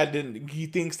that the dad didn't. He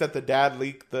thinks that the dad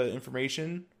leaked the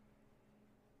information.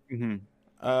 Hmm.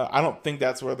 I don't think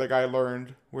that's where the guy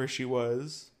learned where she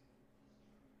was.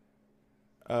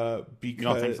 You don't think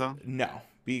Because so? no,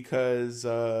 because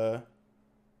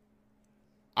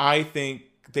I think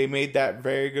they made that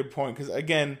very good point. Because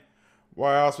again,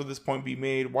 why else would this point be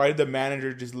made? Why did the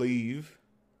manager just leave?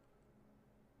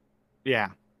 Yeah,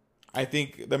 I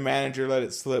think the manager let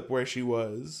it slip where she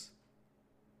was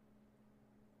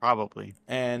probably.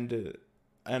 and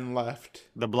left.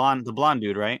 The blonde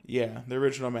dude, right? Yeah, the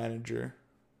original manager.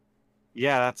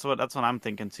 Yeah, that's what I'm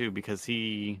thinking too, because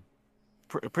he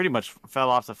pretty much fell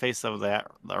off the face of the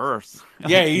earth.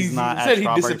 Yeah, Like he's he not at said he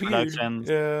Strawberry disappeared. Productions.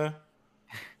 Yeah,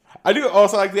 I do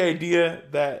also like the idea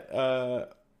that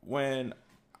when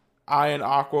I and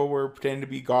Aqua were pretending to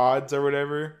be gods or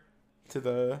whatever to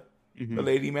the Hmm.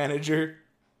 lady manager,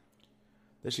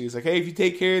 that she was like, "Hey, if you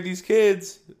take care of these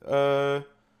kids, a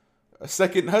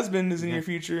second husband is in Yeah. your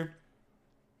future."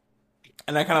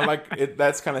 And I kind of like it.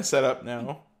 That's kind of set up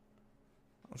now.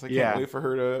 I was like, can't Yeah, wait for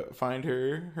her to find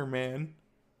her man,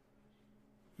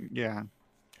 yeah,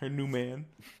 her new man.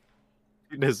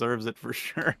 he deserves it for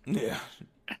sure. Yeah,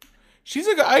 she's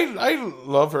a. I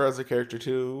love her as a character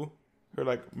too. Her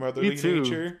like Me motherly too.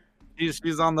 nature.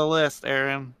 She's on the list,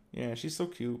 Aaron. Yeah, she's so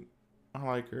cute. I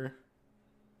like her.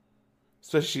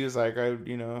 Especially she's like, I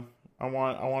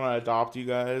want to adopt you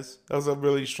guys. That was a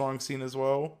really strong scene as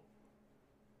well.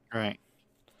 Right.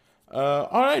 All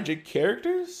right, Jake.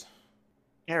 Characters.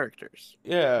 Characters.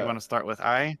 You Yeah. want to start with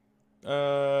I?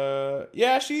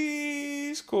 Yeah,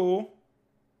 she's cool.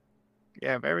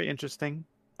 Yeah, very interesting.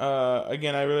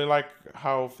 Again, I really like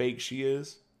how fake she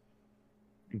is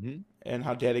Hmm. and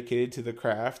how dedicated to the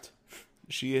craft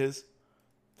she is,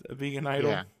 being an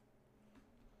idol. Yeah.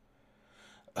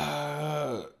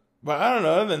 Uh, but I don't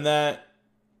know. Other than that,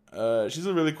 she's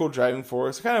a really cool driving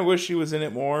force. I kind of wish she was in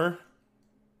it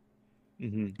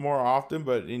Hmm. more often,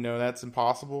 but that's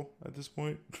impossible at this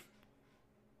point.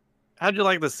 How'd you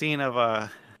like the scene of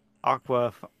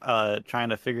Aqua trying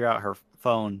to figure out her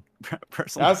phone,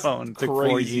 personal That's phone? It took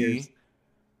 4 years. crazy.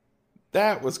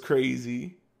 That was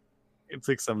crazy. That's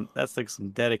like some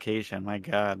dedication. My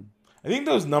God. I think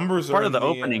those numbers are Part of in the the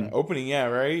opening. opening. Yeah,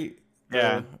 right.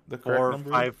 Yeah. The correct number.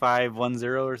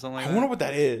 45510 or something like I wonder that. what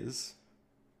that is.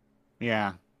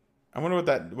 Yeah. I wonder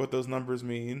what those numbers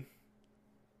mean.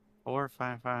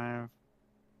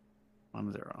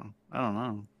 45510. I don't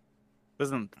know.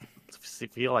 Doesn't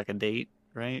feel like a date,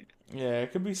 right? Yeah,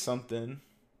 it could be something.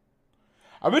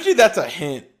 I bet you that's a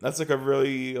hint. That's like a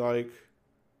really like.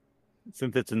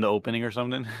 Since it's in the opening or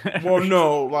something. Well,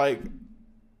 no, like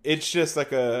it's just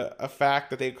like a fact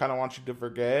that they kind of want you to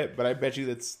forget. But I bet you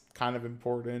that's kind of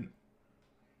important.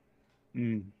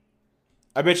 Mm.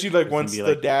 I bet you like It's gonna once be the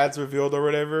like, dad's revealed or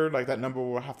whatever, like that number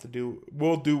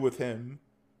will do with him.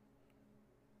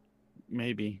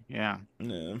 maybe, yeah.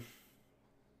 Yeah.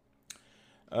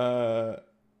 Uh.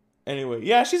 Anyway,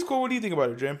 yeah, she's cool. What do you think about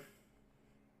her, Jim?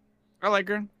 I like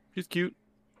her. She's cute.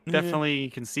 Yeah. Definitely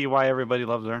can see why everybody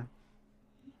loves her.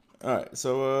 All right.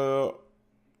 So,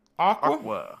 Aqua.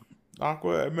 Aqua.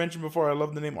 Aqua. I mentioned before. I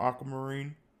love the name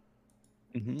Aquamarine.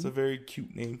 It's Hmm. a very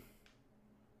cute name.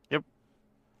 Yep.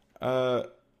 Uh.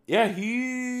 Yeah.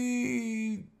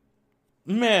 He.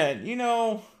 Man, you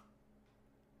know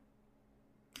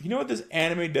what this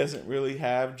anime doesn't really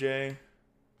have, Jay?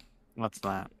 What's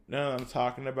that? Now that I'm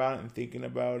talking about it and thinking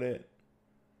about it,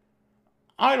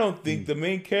 I don't think Mm. the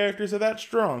main characters are that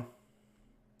strong.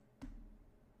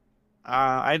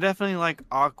 I definitely like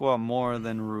Aqua more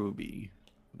than Ruby.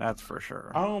 That's for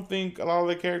sure. I don't think a lot of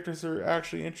the characters are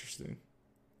actually interesting.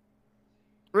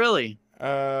 Really?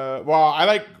 Well, I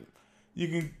like. You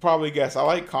can probably guess. I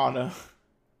like Kana.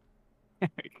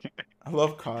 I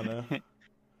love Kana.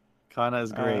 Kana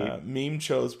is great. Meme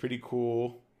Cho's pretty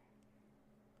cool.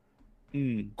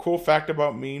 Mm. Cool fact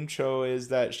about Meme Cho is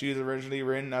that she was originally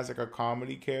written as like a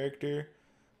comedy character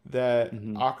that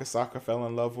Hmm. Akasaka fell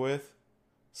in love with,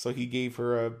 so he gave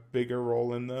her a bigger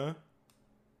role in the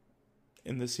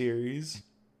series.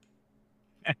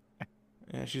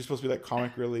 Yeah, she's supposed to be like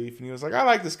comic relief, and he was like, "I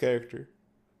like this character,"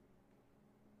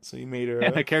 so he made her.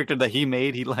 A character that he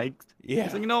made, he liked. Yeah,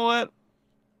 He's like, you know what?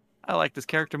 I like this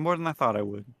character more than I thought I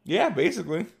would. yeah,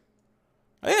 basically.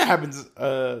 I think it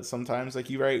happens sometimes. Like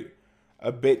you write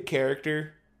a bit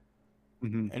character,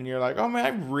 Hmm. and you're like, "Oh man, I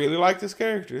really like this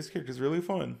character. This character's really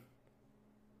fun."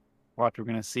 Watch, we're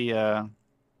gonna see a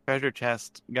treasure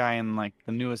chest guy in like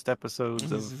the newest episodes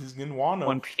of He's getting Wano.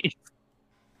 One Piece.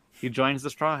 He joins the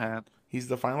Straw Hat. He's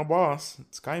the final boss.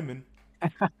 It's Kaiman.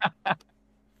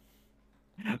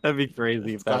 That'd be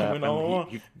crazy It's if that Gaiman happened. all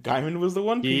along. Gaiman was the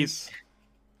One He Piece.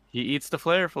 he eats the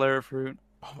flare fruit.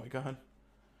 Oh my god.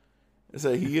 It's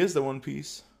like he is the One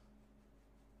Piece.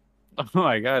 Oh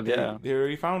my god, They yeah. they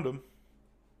already found him.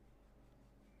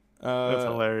 That's Uh,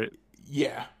 hilarious.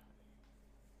 yeah.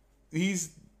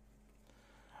 He's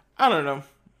I don't know.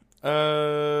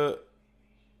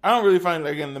 I don't really find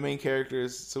again the main character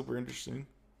is super interesting.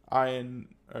 I and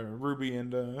Ruby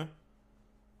and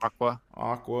Aqua.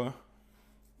 Aqua.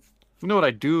 You know what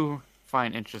I do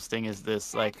find interesting is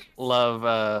this like love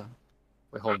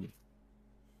wait, hold on.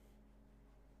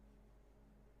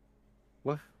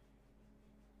 What?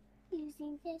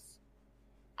 Using this.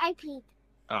 I peed.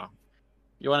 Oh.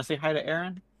 You want to say hi to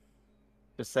Aaron?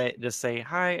 Just say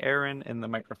hi, Aaron, in the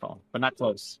microphone, but not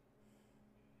close.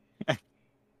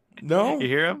 You No.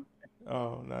 hear him?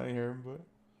 Oh, not hear him, but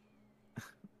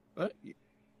What?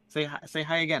 Say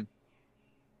hi again.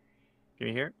 Can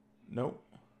you hear? nope.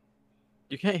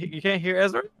 You can't hear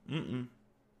Ezra? Mm-mm.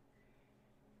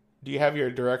 Do you have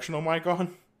your directional mic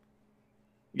on?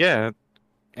 Yeah.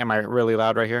 Am I really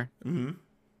loud right here? Mm-hmm.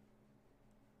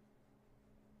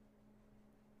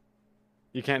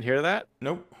 You can't hear that?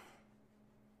 Nope.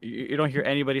 You don't hear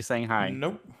anybody saying hi.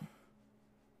 Nope.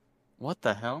 What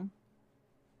the hell?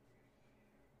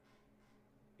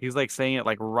 He's like saying it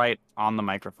like right on the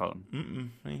microphone, Mm-mm.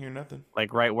 I ain't hear nothing.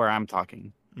 like right where I'm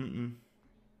talking. Mm-mm.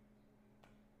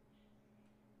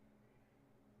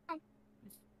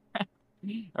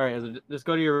 All right, Ezra, just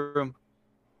go to your room.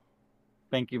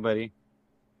 Thank you, buddy.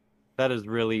 That is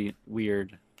really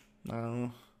weird. I don't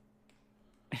know.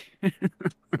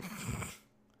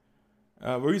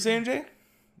 What were you saying, Jay?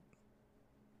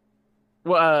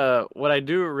 Well, what I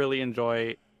do really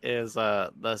enjoy is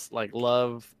this like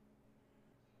love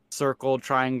circle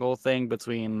triangle thing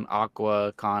between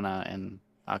Aqua, Kana, and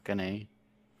Akane.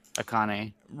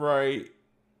 Right.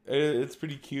 It's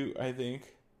pretty cute, I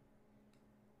think.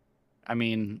 I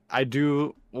mean, I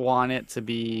do want it to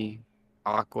be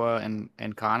Aqua and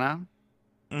Kana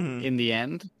Mm-hmm. in the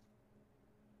end,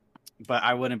 but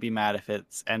I wouldn't be mad if it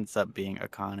ends up being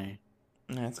Akane.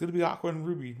 Yeah, it's gonna be Aqua and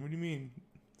Ruby. What do you mean?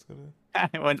 It's gonna.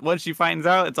 Once she finds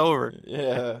out, it's over.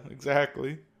 Yeah,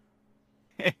 exactly.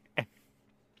 I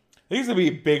think it's gonna be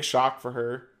a big shock for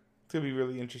her. It's gonna be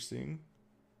really interesting.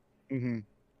 hmm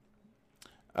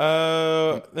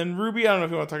Then Ruby. I don't know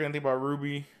if you want to talk anything about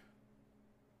Ruby.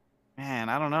 Man,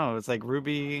 I don't know. It's like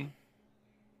Ruby.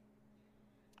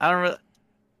 I don't really.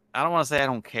 I don't want to say I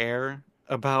don't care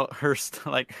about her,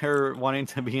 like her wanting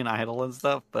to be an idol and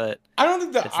stuff, but I don't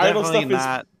think the it's idol definitely stuff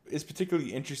not. is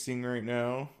particularly interesting right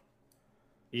now.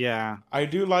 Yeah. I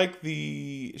do like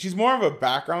the. She's more of a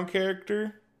background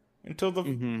character until the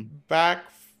hmm back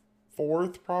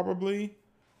fourth, probably.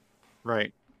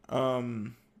 Right.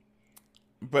 Um,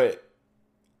 but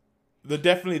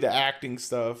definitely the acting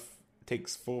stuff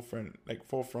takes full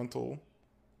frontal.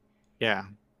 Yeah.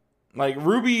 Like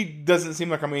Ruby doesn't seem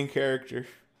like a main character.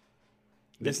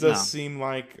 This does No. seem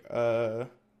like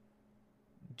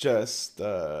just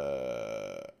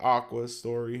Aqua's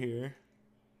story here.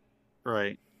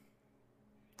 Right.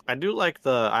 I do like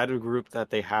the idol group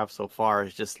that they have so far.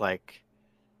 Is just like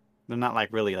they're not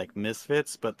like really like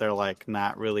misfits, but they're like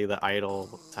not really the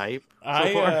idol type so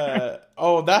far.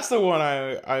 That's the one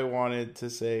I wanted to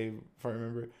say if I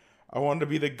remember. I wanted to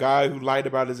be the guy who lied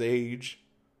about his age.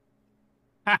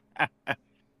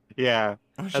 Yeah,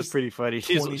 Oh, that's she's pretty funny.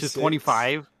 She's 26.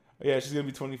 25. Yeah, she's gonna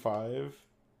be 25.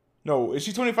 No, is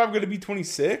she 25 gonna be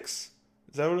 26?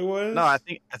 Is that what it No, was?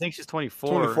 I think she's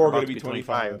 24, 24 gonna about to be be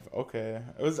 25. 25. Okay.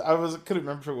 I couldn't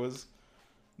remember if it was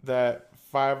that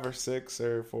 5 or 6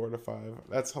 or 4 to 5.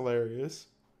 That's hilarious.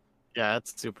 Yeah,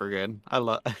 that's super good. I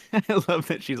love I love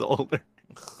that she's older.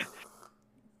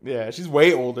 Yeah, she's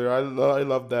way older. I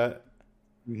love that.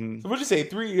 hmm So what'd you say?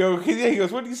 3? Yo, yeah, he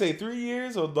goes, what did you say? 3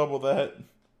 years or double that?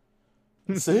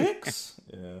 6?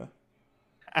 Yeah,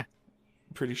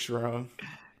 pretty strong.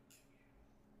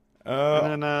 And Uh,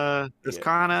 then there's yeah.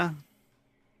 Kana.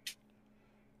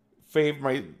 Fave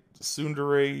my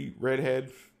tsundere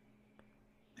redhead.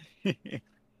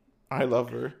 I love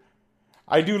her.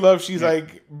 I do love. She's Yeah.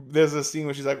 like. There's a scene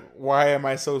where she's like, "Why am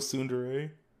I so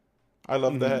tsundere?" I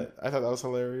love hmm that. I thought that was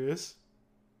hilarious.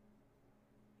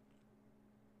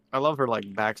 I love her like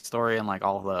backstory and like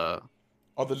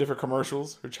All the different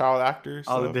commercials, her child actor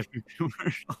all the stuff, different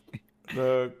commercials.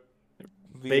 the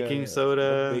Baking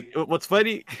the soda. bake. What's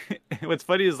funny? What's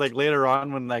funny is like later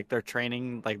on when like they're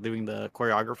training, like doing the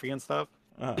choreography and stuff.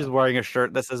 She's wearing a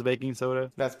shirt that says baking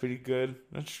soda. That's pretty good.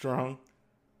 That's strong.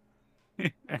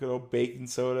 Good old baking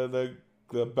soda.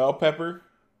 The bell pepper.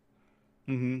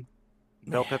 hmm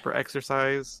bell pepper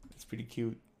exercise. It's pretty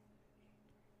cute.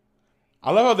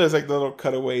 I love how there's like little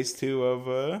cutaways too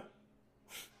of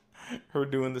her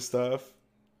doing the stuff.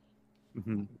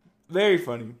 Hmm. Very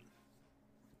funny.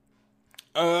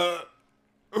 Uh,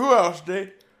 who else,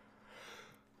 Jay?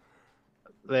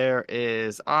 There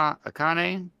is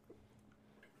Akane.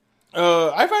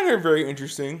 I find her very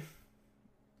interesting.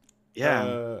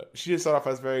 Yeah. She just started off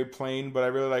as very plain, but I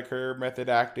really like her method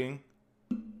acting.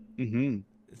 Hmm.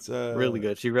 It's Really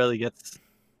good. She really gets,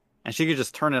 and she could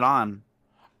just turn it on,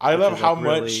 I which love is how like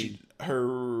much really. her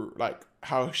like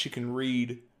how she can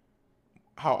read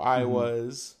how I Mhm.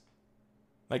 was,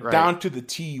 like Right. down to the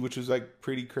T, which was like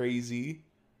pretty crazy.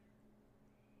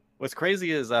 What's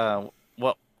crazy is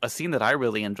what a scene that I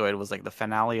really enjoyed was like the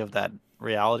finale of that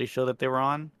reality show that they were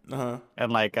on, Uh huh.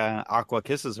 and like Aqua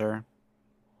kisses her,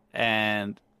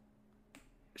 and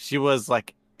she was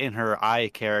like in her eye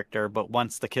character, but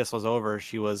once the kiss was over,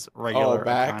 she was Oh, regular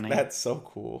back. Akane. That's so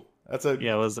cool.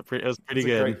 Yeah, it was That's pretty a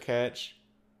good. great catch.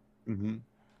 Hmm.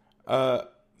 Uh,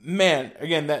 man,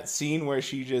 again that scene where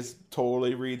she just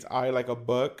totally reads I like a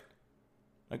book.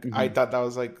 Like I Hmm. thought that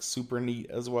was like super neat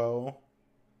as well.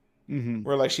 Hmm.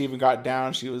 Where like she even got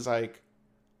down, she was like,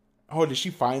 "Oh, did she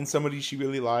find somebody she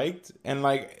really liked?" And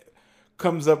like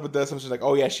comes up with this, and she's like,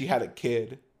 "Oh yeah, she had a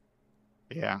kid.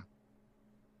 Yeah.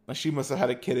 Like she must have had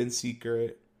a kid in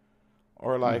secret."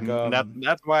 Or like, And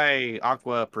that's why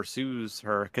Aqua pursues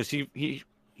her because he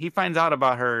finds out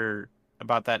about her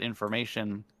about that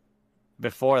information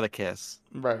before the kiss.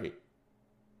 right.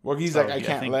 Well, he's like, So I I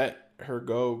can't think let her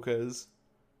go because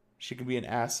she can be an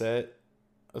asset,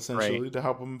 right. essentially, to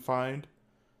help him find.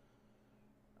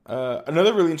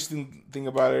 Another really interesting thing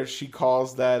about her, she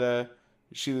calls that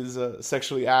she was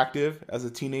sexually active as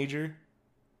a teenager.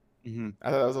 Hmm. I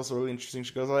thought that was also really interesting.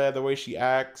 She goes, "Oh yeah, the way she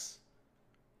acts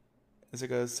is like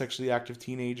a sexually active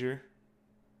teenager,"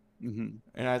 Hmm.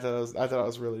 and I thought it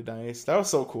was really nice. That was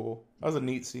so cool. That was a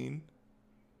neat scene.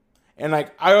 And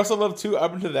like I also love too,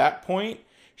 up until that point,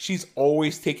 she's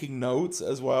always taking notes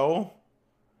as well.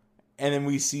 And then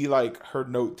we see like her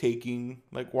note taking,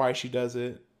 like why she does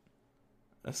it,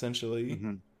 essentially,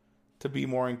 Hmm. to be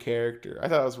more in character. I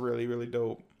thought it was really, really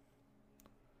dope.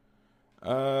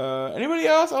 Anybody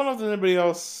else? I don't know if there's anybody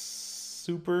else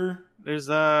super There's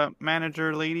a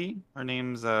manager lady. Her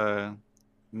name's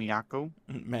Miyako.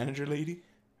 manager lady.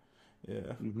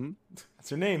 Yeah, Hmm. that's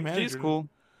her name, She's manager. cool.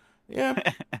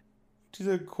 Yeah, she's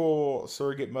a cool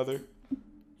surrogate mother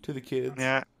to the kids.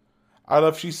 Yeah, I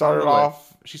love she on started the list.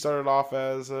 off. She started off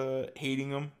as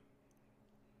hating him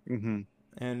Hmm.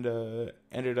 and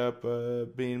ended up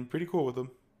being pretty cool with him.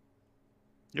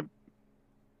 Yep.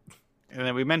 And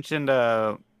then we mentioned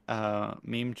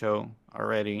Meme Cho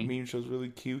already. Meme show's really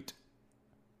cute.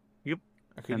 Yep.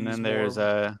 I could And use then more there's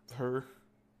of her.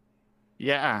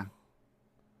 yeah.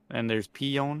 And there's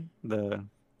Pion, the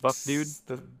buff dude.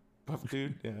 The buff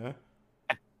dude, yeah.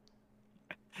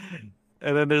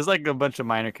 And then there's like a bunch of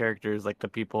minor characters, like the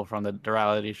people from the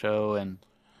reality show and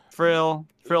Frill.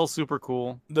 Frill's super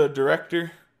cool. The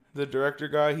director, the director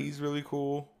guy, he's really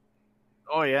cool.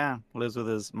 Oh yeah, lives with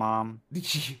his mom.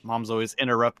 Mom's always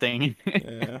interrupting.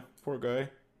 Yeah, poor guy.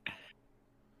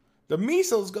 The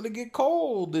miso's gonna get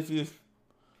cold if you.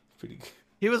 Pretty.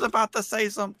 He was about to say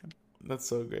something. That's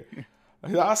so great.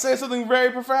 I said something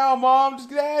very profound, Mom. Just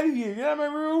get out of here. Get out of my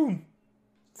room.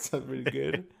 That's pretty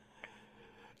good.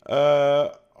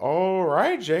 All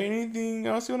right, Jay. Anything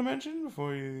else you want to mention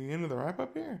before you end the wrap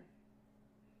up here?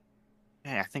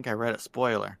 Hey, I think I read a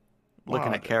spoiler. Looking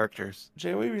Wow, at characters.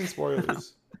 Jay, what are you reading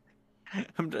spoilers?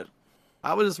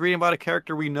 I was just reading about a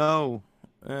character we know.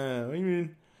 What do you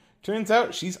mean? Turns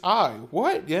out she's I.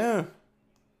 What? Yeah.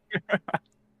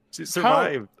 She How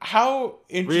survived. how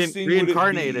interesting would it be?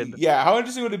 Reincarnated. Yeah, how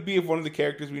interesting would it be if one of the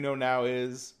characters we know now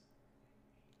is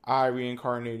I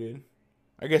reincarnated?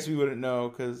 I guess we wouldn't know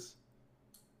because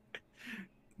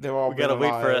they've all We been gotta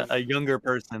wait for alive. a younger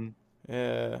person.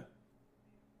 Yeah.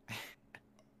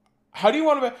 How do you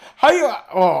want to bet? How do you?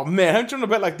 Oh man, I'm trying to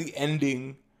bet like the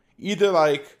ending. Either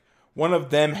like one of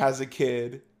them has a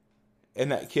kid,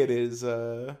 and that kid is I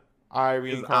Is I?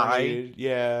 reincarnated.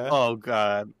 Yeah. Oh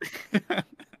god.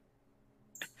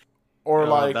 Or Oh,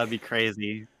 that'd like be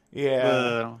crazy. yeah,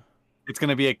 The it's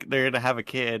gonna be they're gonna have a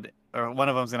kid, or one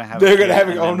of them's gonna have a they're gonna kid, have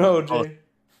it. and Oh then no, both Jay.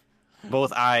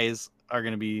 both eyes are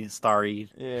gonna be starry.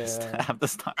 Just Yeah. have the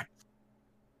stars.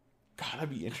 God, that'd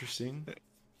be interesting.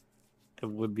 It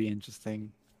would be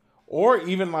interesting. Or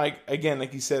even like again,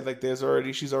 like you said, like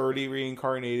she's already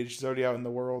reincarnated. She's already out in the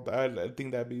world. I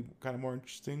think that'd be kind of more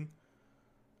interesting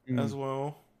as Mm.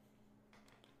 well.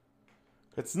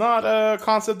 It's not a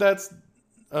concept that's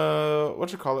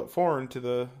foreign to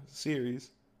the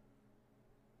series.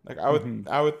 Like I would Mhm.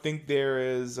 I would think there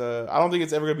is I don't think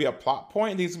it's ever gonna be a plot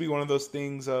point. I think it's gonna be one of those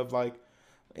things of like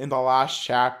in the last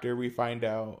chapter we find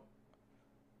out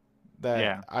that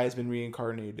Yeah. Ai's been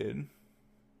reincarnated.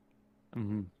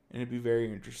 Hmm. And it'd be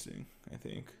very interesting, I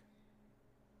think.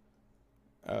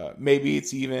 Maybe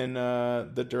it's even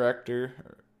the director,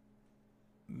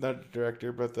 not the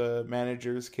director, but the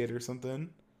manager's kid or something.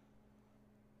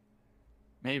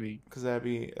 Maybe Because that'd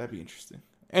be interesting.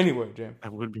 Anyway, Jam.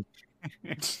 that would be.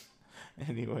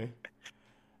 Anyway.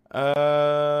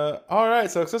 All right.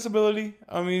 So accessibility.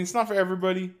 I mean, it's not for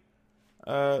everybody.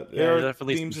 Yeah, There are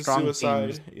definitely some themes of strong themes.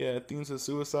 suicide. Yeah, themes of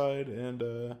suicide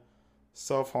and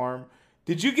self harm.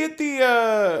 Did you get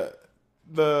the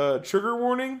trigger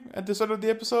warning at the start of the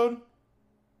episode?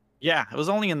 Yeah, it was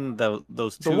only in those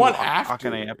The two one Akane after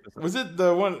episodes. was it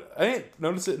the one? I didn't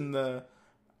notice it in the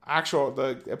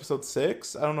episode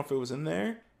 6. I don't know if it was in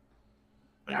there.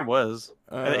 I think it was.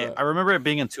 I remember it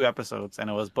being in 2 episodes, and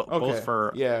it was both Okay,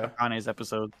 for yeah. Akane's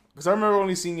episode. Because I remember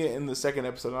only seeing it in the second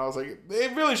episode, and I was like,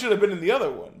 it really should have been in the other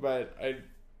one. But I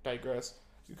digress.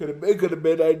 It could have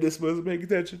been. I just wasn't paying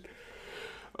attention.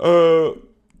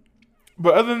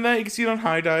 But other than that, you can see it on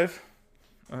High Dive,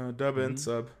 dub and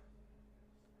sub.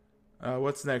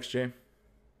 What's next, Jay?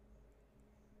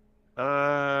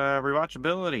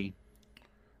 Rewatchability.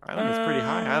 I think it's pretty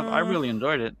high. I really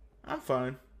enjoyed it. I'm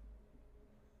fine.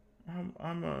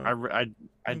 I'm I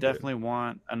I'm definitely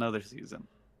want another season.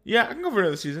 Yeah, I can go for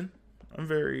another season. I'm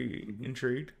very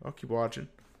intrigued. I'll keep watching.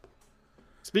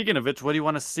 Speaking of which, what do you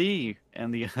want to see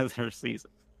in the other season?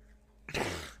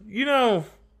 You know,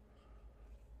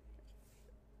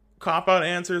 cop out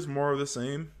answers more of the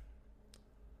same.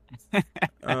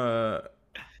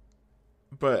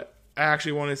 But I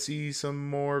actually want to see some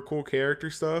more cool character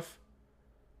stuff.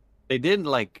 They did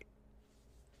like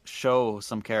show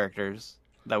some characters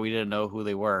that we didn't know who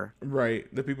they were. Right,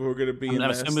 the people who are going to be in I'm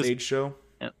that assuming it's- stage show.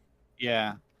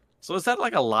 Yeah. So is that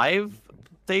like a live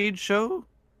stage show?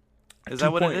 Is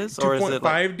that what it is, or is it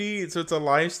like... 2.5D? So it's a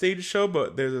live stage show,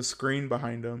 but there's a screen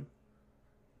behind them.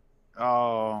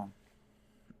 Oh,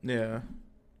 Yeah,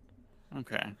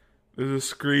 okay. there's a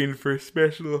screen for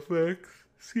special effects.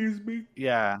 Excuse me.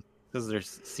 Yeah, because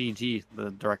there's CG. The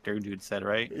director dude said,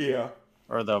 right, Yeah.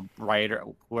 or the writer,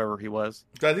 whoever he was.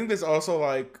 I think there's also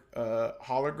like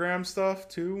hologram stuff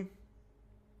too.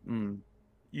 Mm.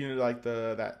 You know, like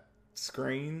that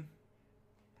screen,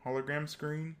 hologram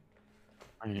screen.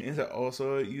 Right. Is that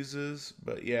also it uses?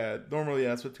 But yeah, normally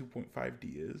that's what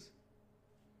 2.5D is.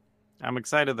 I'm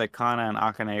excited that Kana and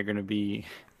Akane are going to be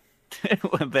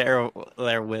there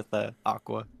with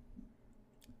Aqua.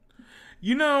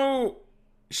 You know,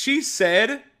 she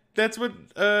said that's what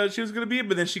she was gonna be,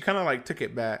 but then she kind of like took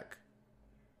it back.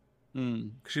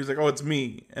 Mm. She was like, "Oh, it's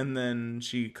me," and then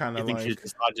she kind You of think like, she's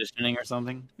just auditioning or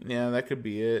something? "Yeah, that could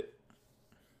be it."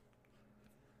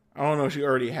 I don't know if she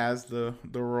already has the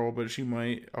role, but she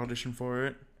might audition for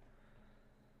it.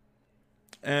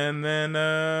 And then,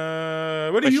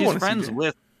 what do But you she's want to friends see?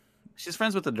 with. She's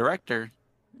friends with the director,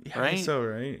 Yeah, right? so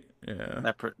right, yeah.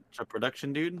 that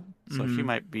production dude. So she Mhm.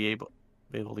 might be able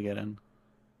to get in.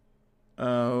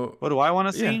 What What do I want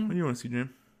to see? What do you want to see,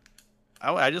 Jim?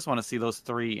 I just want to see those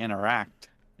three interact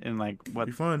and like what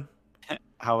Be fun.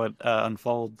 how it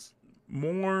unfolds.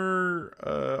 More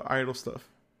idol stuff.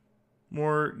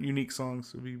 More unique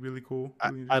songs would be really cool.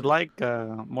 Really I'd like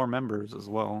more members as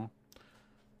well.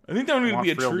 I think that would need to want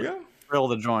be a Frill to- trio. Frill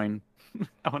to join.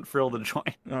 I want Frill to join.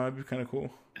 No, that'd be kind of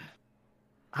cool.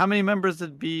 How many members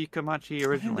did B Kamachi I think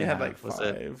originally they had have? like Was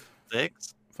five. it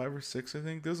 6? 5 or 6, I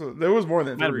think. There was more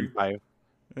than Might have 3. been 5.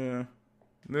 Yeah.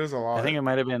 There's a lot. I think it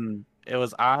might have been. It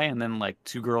was I, and then like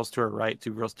 2 girls to her right,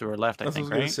 2 girls to her left. That's I what I was think,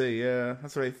 gonna right? say, yeah.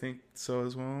 That's what I think so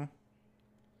as well.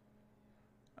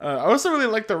 I also really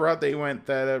like the route they went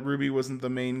that Ruby wasn't the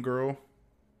main girl.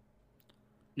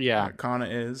 Yeah. Kana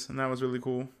is, and that was really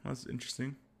cool. That's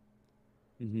interesting.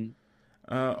 Hmm.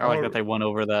 I like that they won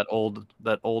over that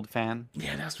old fan.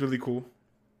 Yeah, that's really cool.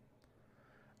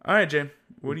 All right, Jen.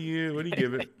 What do you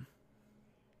give it?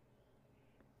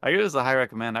 I give this a high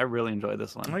recommend. I really enjoyed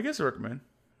this one. I guess I recommend.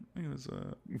 I think it was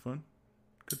fun.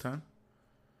 Good time.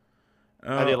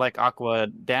 I did like Aqua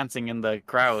dancing in the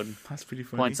crowd. That's pretty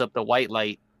funny. Points up the white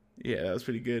light. Yeah, that was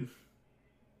pretty good.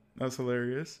 That was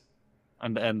hilarious.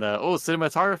 And the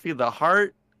cinematography, the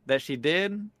heart that she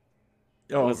did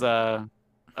was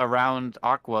around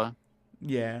Aqua.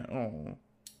 Yeah. Oh.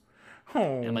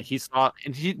 Oh. And like he saw,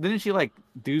 and didn't she like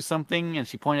do something and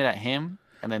she pointed at him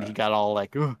and then he got all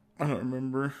like, ugh. I don't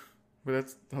remember, but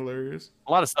that's hilarious.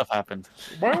 A lot of stuff happened.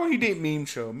 Why won't he date Meme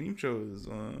Show? Meme Show is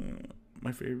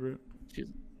my favorite. She's,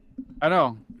 I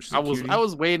know. She's a cutie. I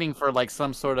was waiting for like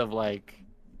some sort of like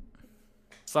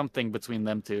something between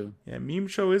them two. Yeah, Meme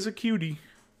Show is a cutie.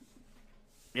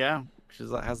 Yeah,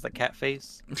 has the cat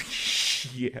face.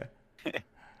 Yeah.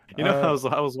 You know,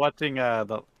 I was watching I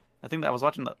think that I was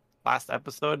watching the last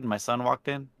episode, and my son walked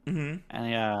in, and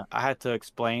I had to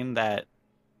explain that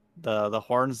the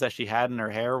horns that she had in her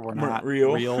hair were not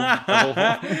real. real.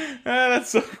 That's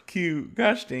so cute.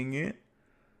 Gosh dang it.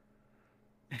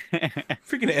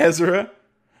 Freaking Ezra.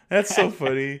 That's so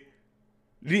funny.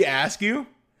 Did he ask you?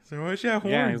 So why she have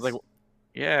horns? Yeah, he's like,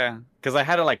 yeah, because I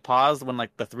had to like pause when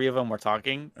like the three of them were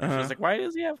talking. And she was like, "Why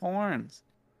does he have horns?"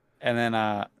 And then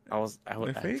I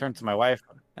turned to my wife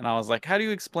and I was like, "How do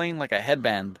you explain like a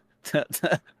headband to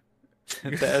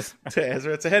Ezra?" To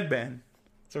Ezra, it's a headband.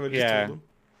 So I just Yeah. told him.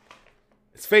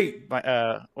 It's fate.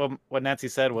 Well, what Nancy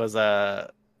said was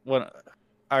what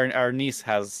our niece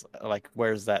has like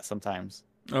wears that sometimes,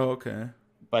 Oh, okay.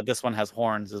 but this one has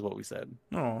horns, is what we said.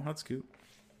 Oh, that's cute.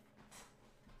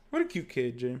 What a cute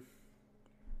kid, Jim.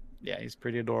 Yeah, he's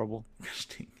pretty adorable. Gosh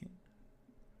dang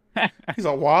it. He's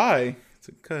all, why? It's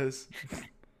because.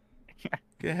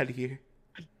 Get out of here.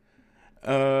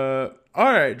 All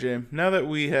right, Jim. Now that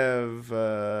we have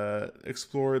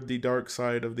explored the dark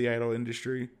side of the idol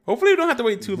industry, hopefully we don't have to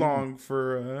wait too long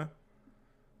for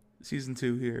season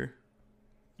 2 here.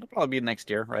 It'll probably be next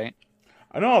year, right?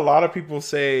 I know a lot of people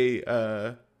say,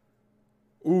 ooh,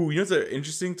 you know what's an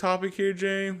interesting topic here,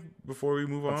 Jay, before we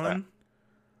move What's on?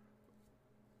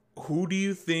 Who do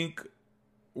you think,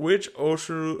 which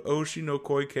Oshi no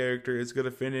Koi character is going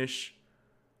to finish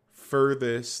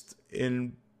furthest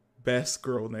in Best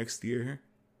Girl next year?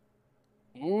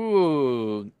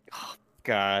 Ooh, oh,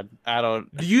 God, I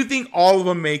don't. Do you think all of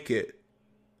them make it?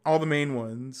 All the main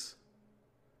ones?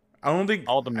 I don't think.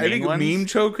 All the I think main ones? Meme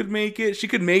Cho could make it. She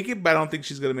could make it, but I don't think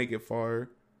she's going to make it far.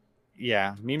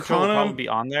 Yeah, Meme Show will probably be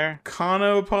on there.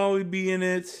 Kana will probably be in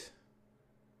it.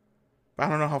 But I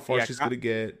don't know how far Yeah, she's going to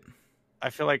get. I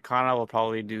feel like Kana will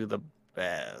probably do the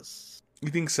best. You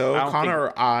think so? I don't Kana think-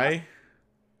 or I?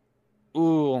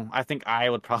 Ooh, I think I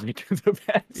would probably do the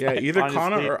best. Yeah, either honestly.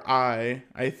 Kana or I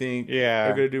think, Yeah.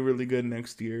 are going to do really good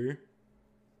next year.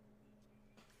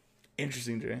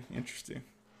 Interesting, Jay. Interesting.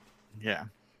 Yeah.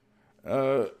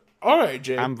 All right,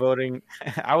 Jay. I'm voting.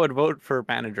 I would vote for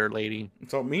manager lady.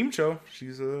 So Meme Cho,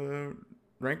 she's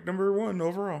ranked number 1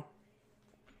 overall.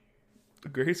 The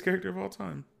greatest character of all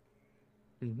time.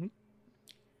 Mm-hmm.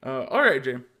 All right,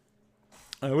 Jay.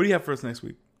 What do you have for us next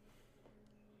week?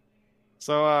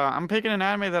 So I'm picking an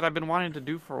anime that I've been wanting to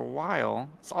do for a while.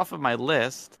 It's off of my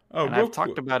list, and real I've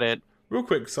talked quick- about it. Real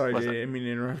quick, sorry, What's Jay. I didn't mean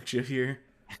to interrupt you here.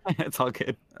 It's all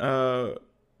good.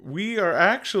 We are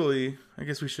actually, I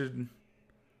guess we should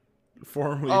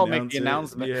formally announce make the it.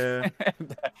 announcement. Yeah.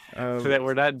 So that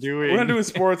we're not doing. We're not doing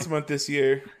Sports Month this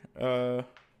year.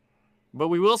 But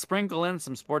we will sprinkle in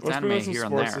some sports Let's anime bring some here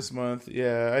and sports there. this month.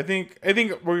 Yeah, I think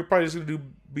we're probably just gonna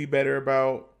be better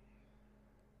about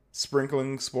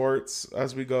sprinkling sports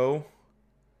as we go.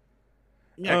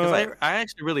 Yeah, because I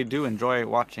actually really do enjoy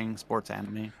watching sports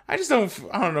anime. I just don't.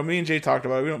 I don't know. Me and Jay talked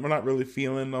about it. We're not really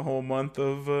feeling the whole month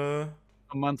of. A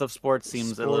month of sports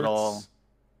seems a sports. little.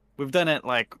 We've done it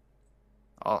like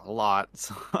a lot.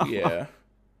 So. Yeah.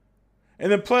 And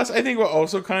then plus, I think we're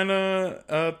also kind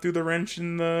of threw the wrench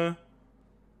in the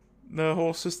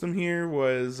whole system here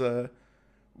was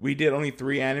we did only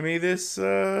 3 anime this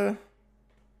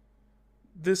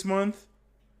month.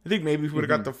 I think maybe if we would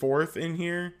have got the 4th in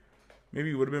here,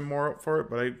 maybe we would have been more up for it.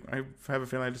 But I have a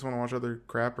feeling I just want to watch other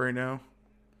crap right now.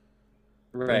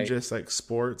 Than Right. just like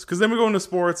sports. Because then we go into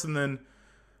sports and then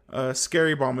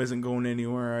Scary Bomb isn't going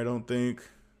anywhere, I don't think.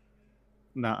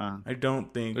 Nuh-uh. I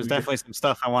don't think. There's definitely some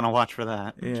stuff I want to watch for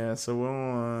that. Yeah, so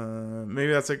we'll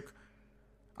maybe that's like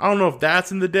I don't know if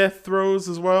that's in the death throes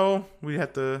as well. We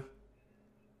have to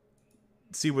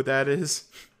see what that is.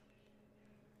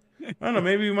 I don't know.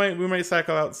 Maybe we might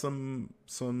cycle out some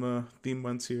theme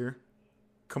months here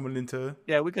coming into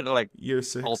Yeah, we could like year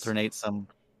 6. alternate some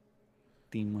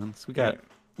theme months. Yeah.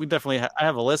 We definitely. I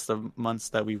have a list of months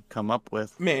that we've come up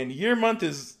with. Man, year month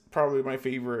is probably my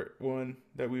favorite one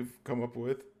that we've come up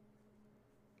with.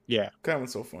 Yeah. That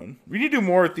one's so fun. We need to do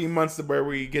more theme months where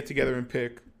we get together and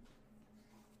pick.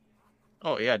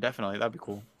 Oh yeah, definitely. That'd be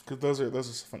cool. Because those are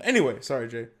so fun. Anyway, sorry,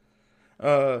 Jay.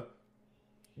 You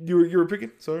were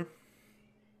picking? Sorry.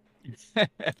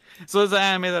 So it's an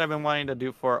anime that I've been wanting to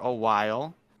do for a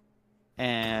while,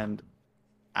 and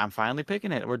I'm finally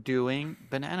picking it. We're doing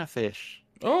Banana Fish.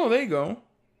 Oh, there you go.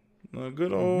 A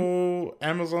good old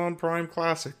Amazon Prime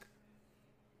classic.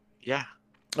 Yeah,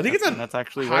 I think it's on that's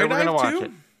actually High where we're gonna Dive watch too?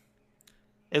 it.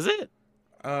 Is it?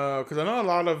 Because I know a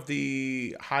lot of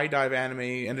the high dive anime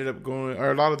ended up going,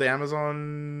 or a lot of the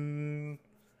Amazon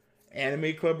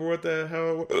Anime Club, or what the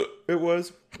hell it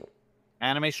was.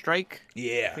 Anime Strike, I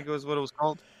Yeah. think it was what it was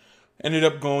called. Ended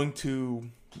up going to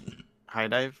High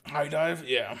Dive. high dive.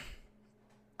 Yeah.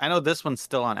 I know this one's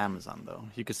still on Amazon though.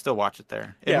 You could still watch it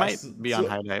there. It Yeah, might be on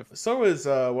High Dive. So is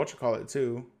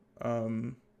too.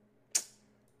 The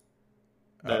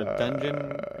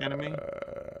dungeon anime.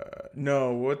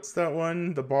 No, what's that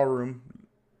one? The ballroom.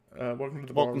 Welcome to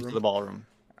the Welcome ballroom. to the ballroom.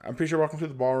 I'm pretty sure Welcome to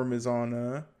the Ballroom is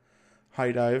on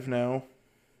High Dive now.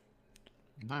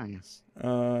 Nice.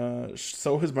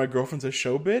 So is My Girlfriend's a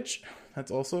Show Bitch.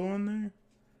 That's also on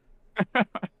there.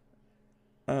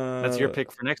 That's your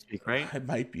pick for next week, right? It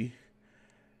might be.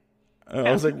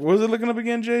 I was like, what was it looking up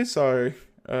again, Jay? Sorry.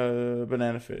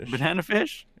 Banana Fish. Banana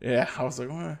Fish? Yeah, I was like,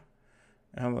 what?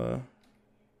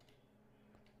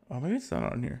 Oh, maybe it's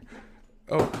not on here.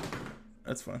 Oh,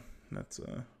 that's fun. That's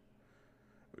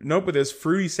Nope, but there's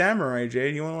Fruity Samurai,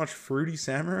 Jay. Do you want to watch Fruity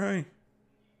Samurai?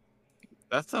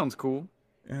 That sounds cool.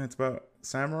 Yeah, it's about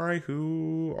samurai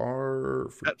who are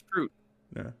fruit. That's fruit.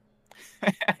 Yeah.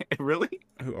 Really?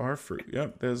 Who are fruit.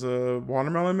 Yep. There's a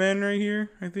watermelon man right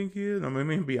here. I think he is. No,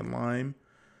 maybe a lime.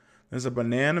 There's a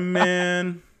banana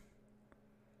man.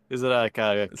 Is it like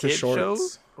a It's kid a show?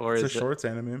 shorts. Or It's is a shorts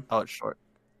anime. Oh, it's short.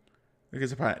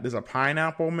 There's a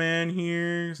pineapple man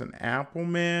here. There's an apple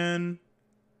man.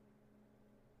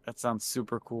 That sounds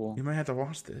super cool. You might have to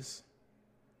watch this.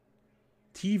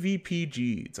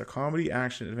 TVPG. It's a comedy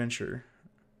action adventure.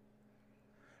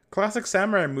 Classic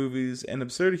samurai movies and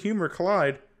absurd humor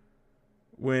collide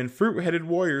when fruit-headed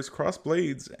warriors cross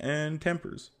blades and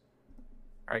tempers.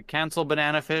 All right, cancel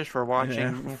Banana Fish for watching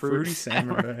Yeah, Fruity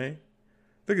Samurai.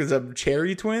 Look, there's a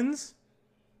Cherry Twins.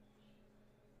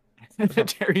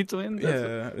 Cherry Twins?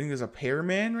 Yeah, I think there's a Pear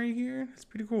Man right here. That's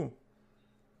pretty cool.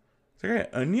 Is there an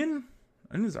onion?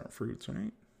 Onions aren't fruits,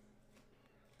 right?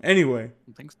 Anyway.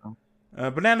 I think so.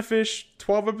 Banana Fish,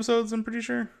 12 episodes, I'm pretty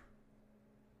sure.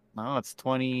 No, it's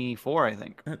 24, I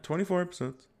think. 24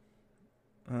 episodes.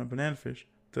 Banana Fish.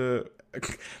 The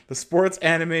sports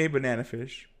anime Banana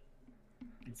Fish.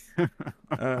 And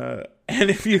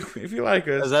if you like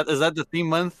us, Is that the theme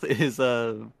month? Is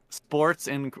sports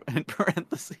in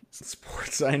parentheses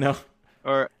sports, I know.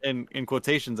 or in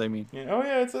quotations? I mean, Yeah. Oh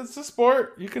yeah, it's a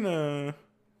sport. You can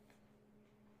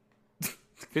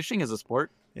fishing is a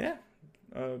sport. yeah.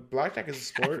 Blackjack is a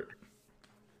sport.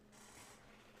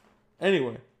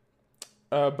 Anyway,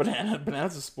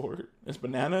 banana's a sport. Is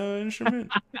banana an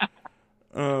instrument?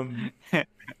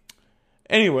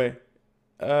 Anyway,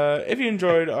 if you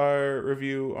enjoyed our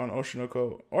review on Oshi No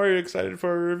Ko, or you're excited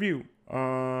for a review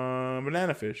on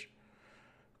Banana Fish,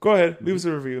 go ahead, leave us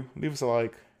a review, leave us a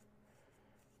like,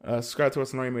 subscribe to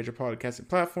us on all your major podcasting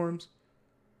platforms.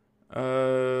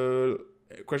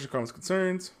 Questions, comments,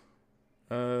 concerns,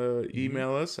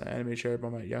 email us at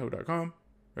animecherrybomb@yahoo.com.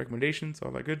 Recommendations,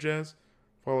 all that good jazz.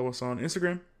 Follow us on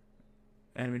Instagram,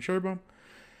 animecherrybomb.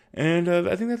 And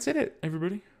I think that's it,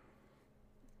 everybody.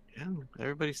 Yeah,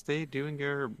 everybody stay doing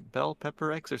your bell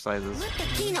pepper exercises. 無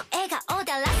敵の笑顔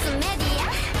だらすメディ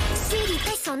ア知り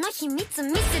たいその秘密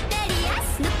ミステリア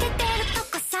ス抜けてると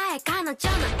こさえ彼女のエ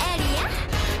リア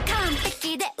完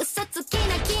璧で嘘つき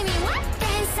な君は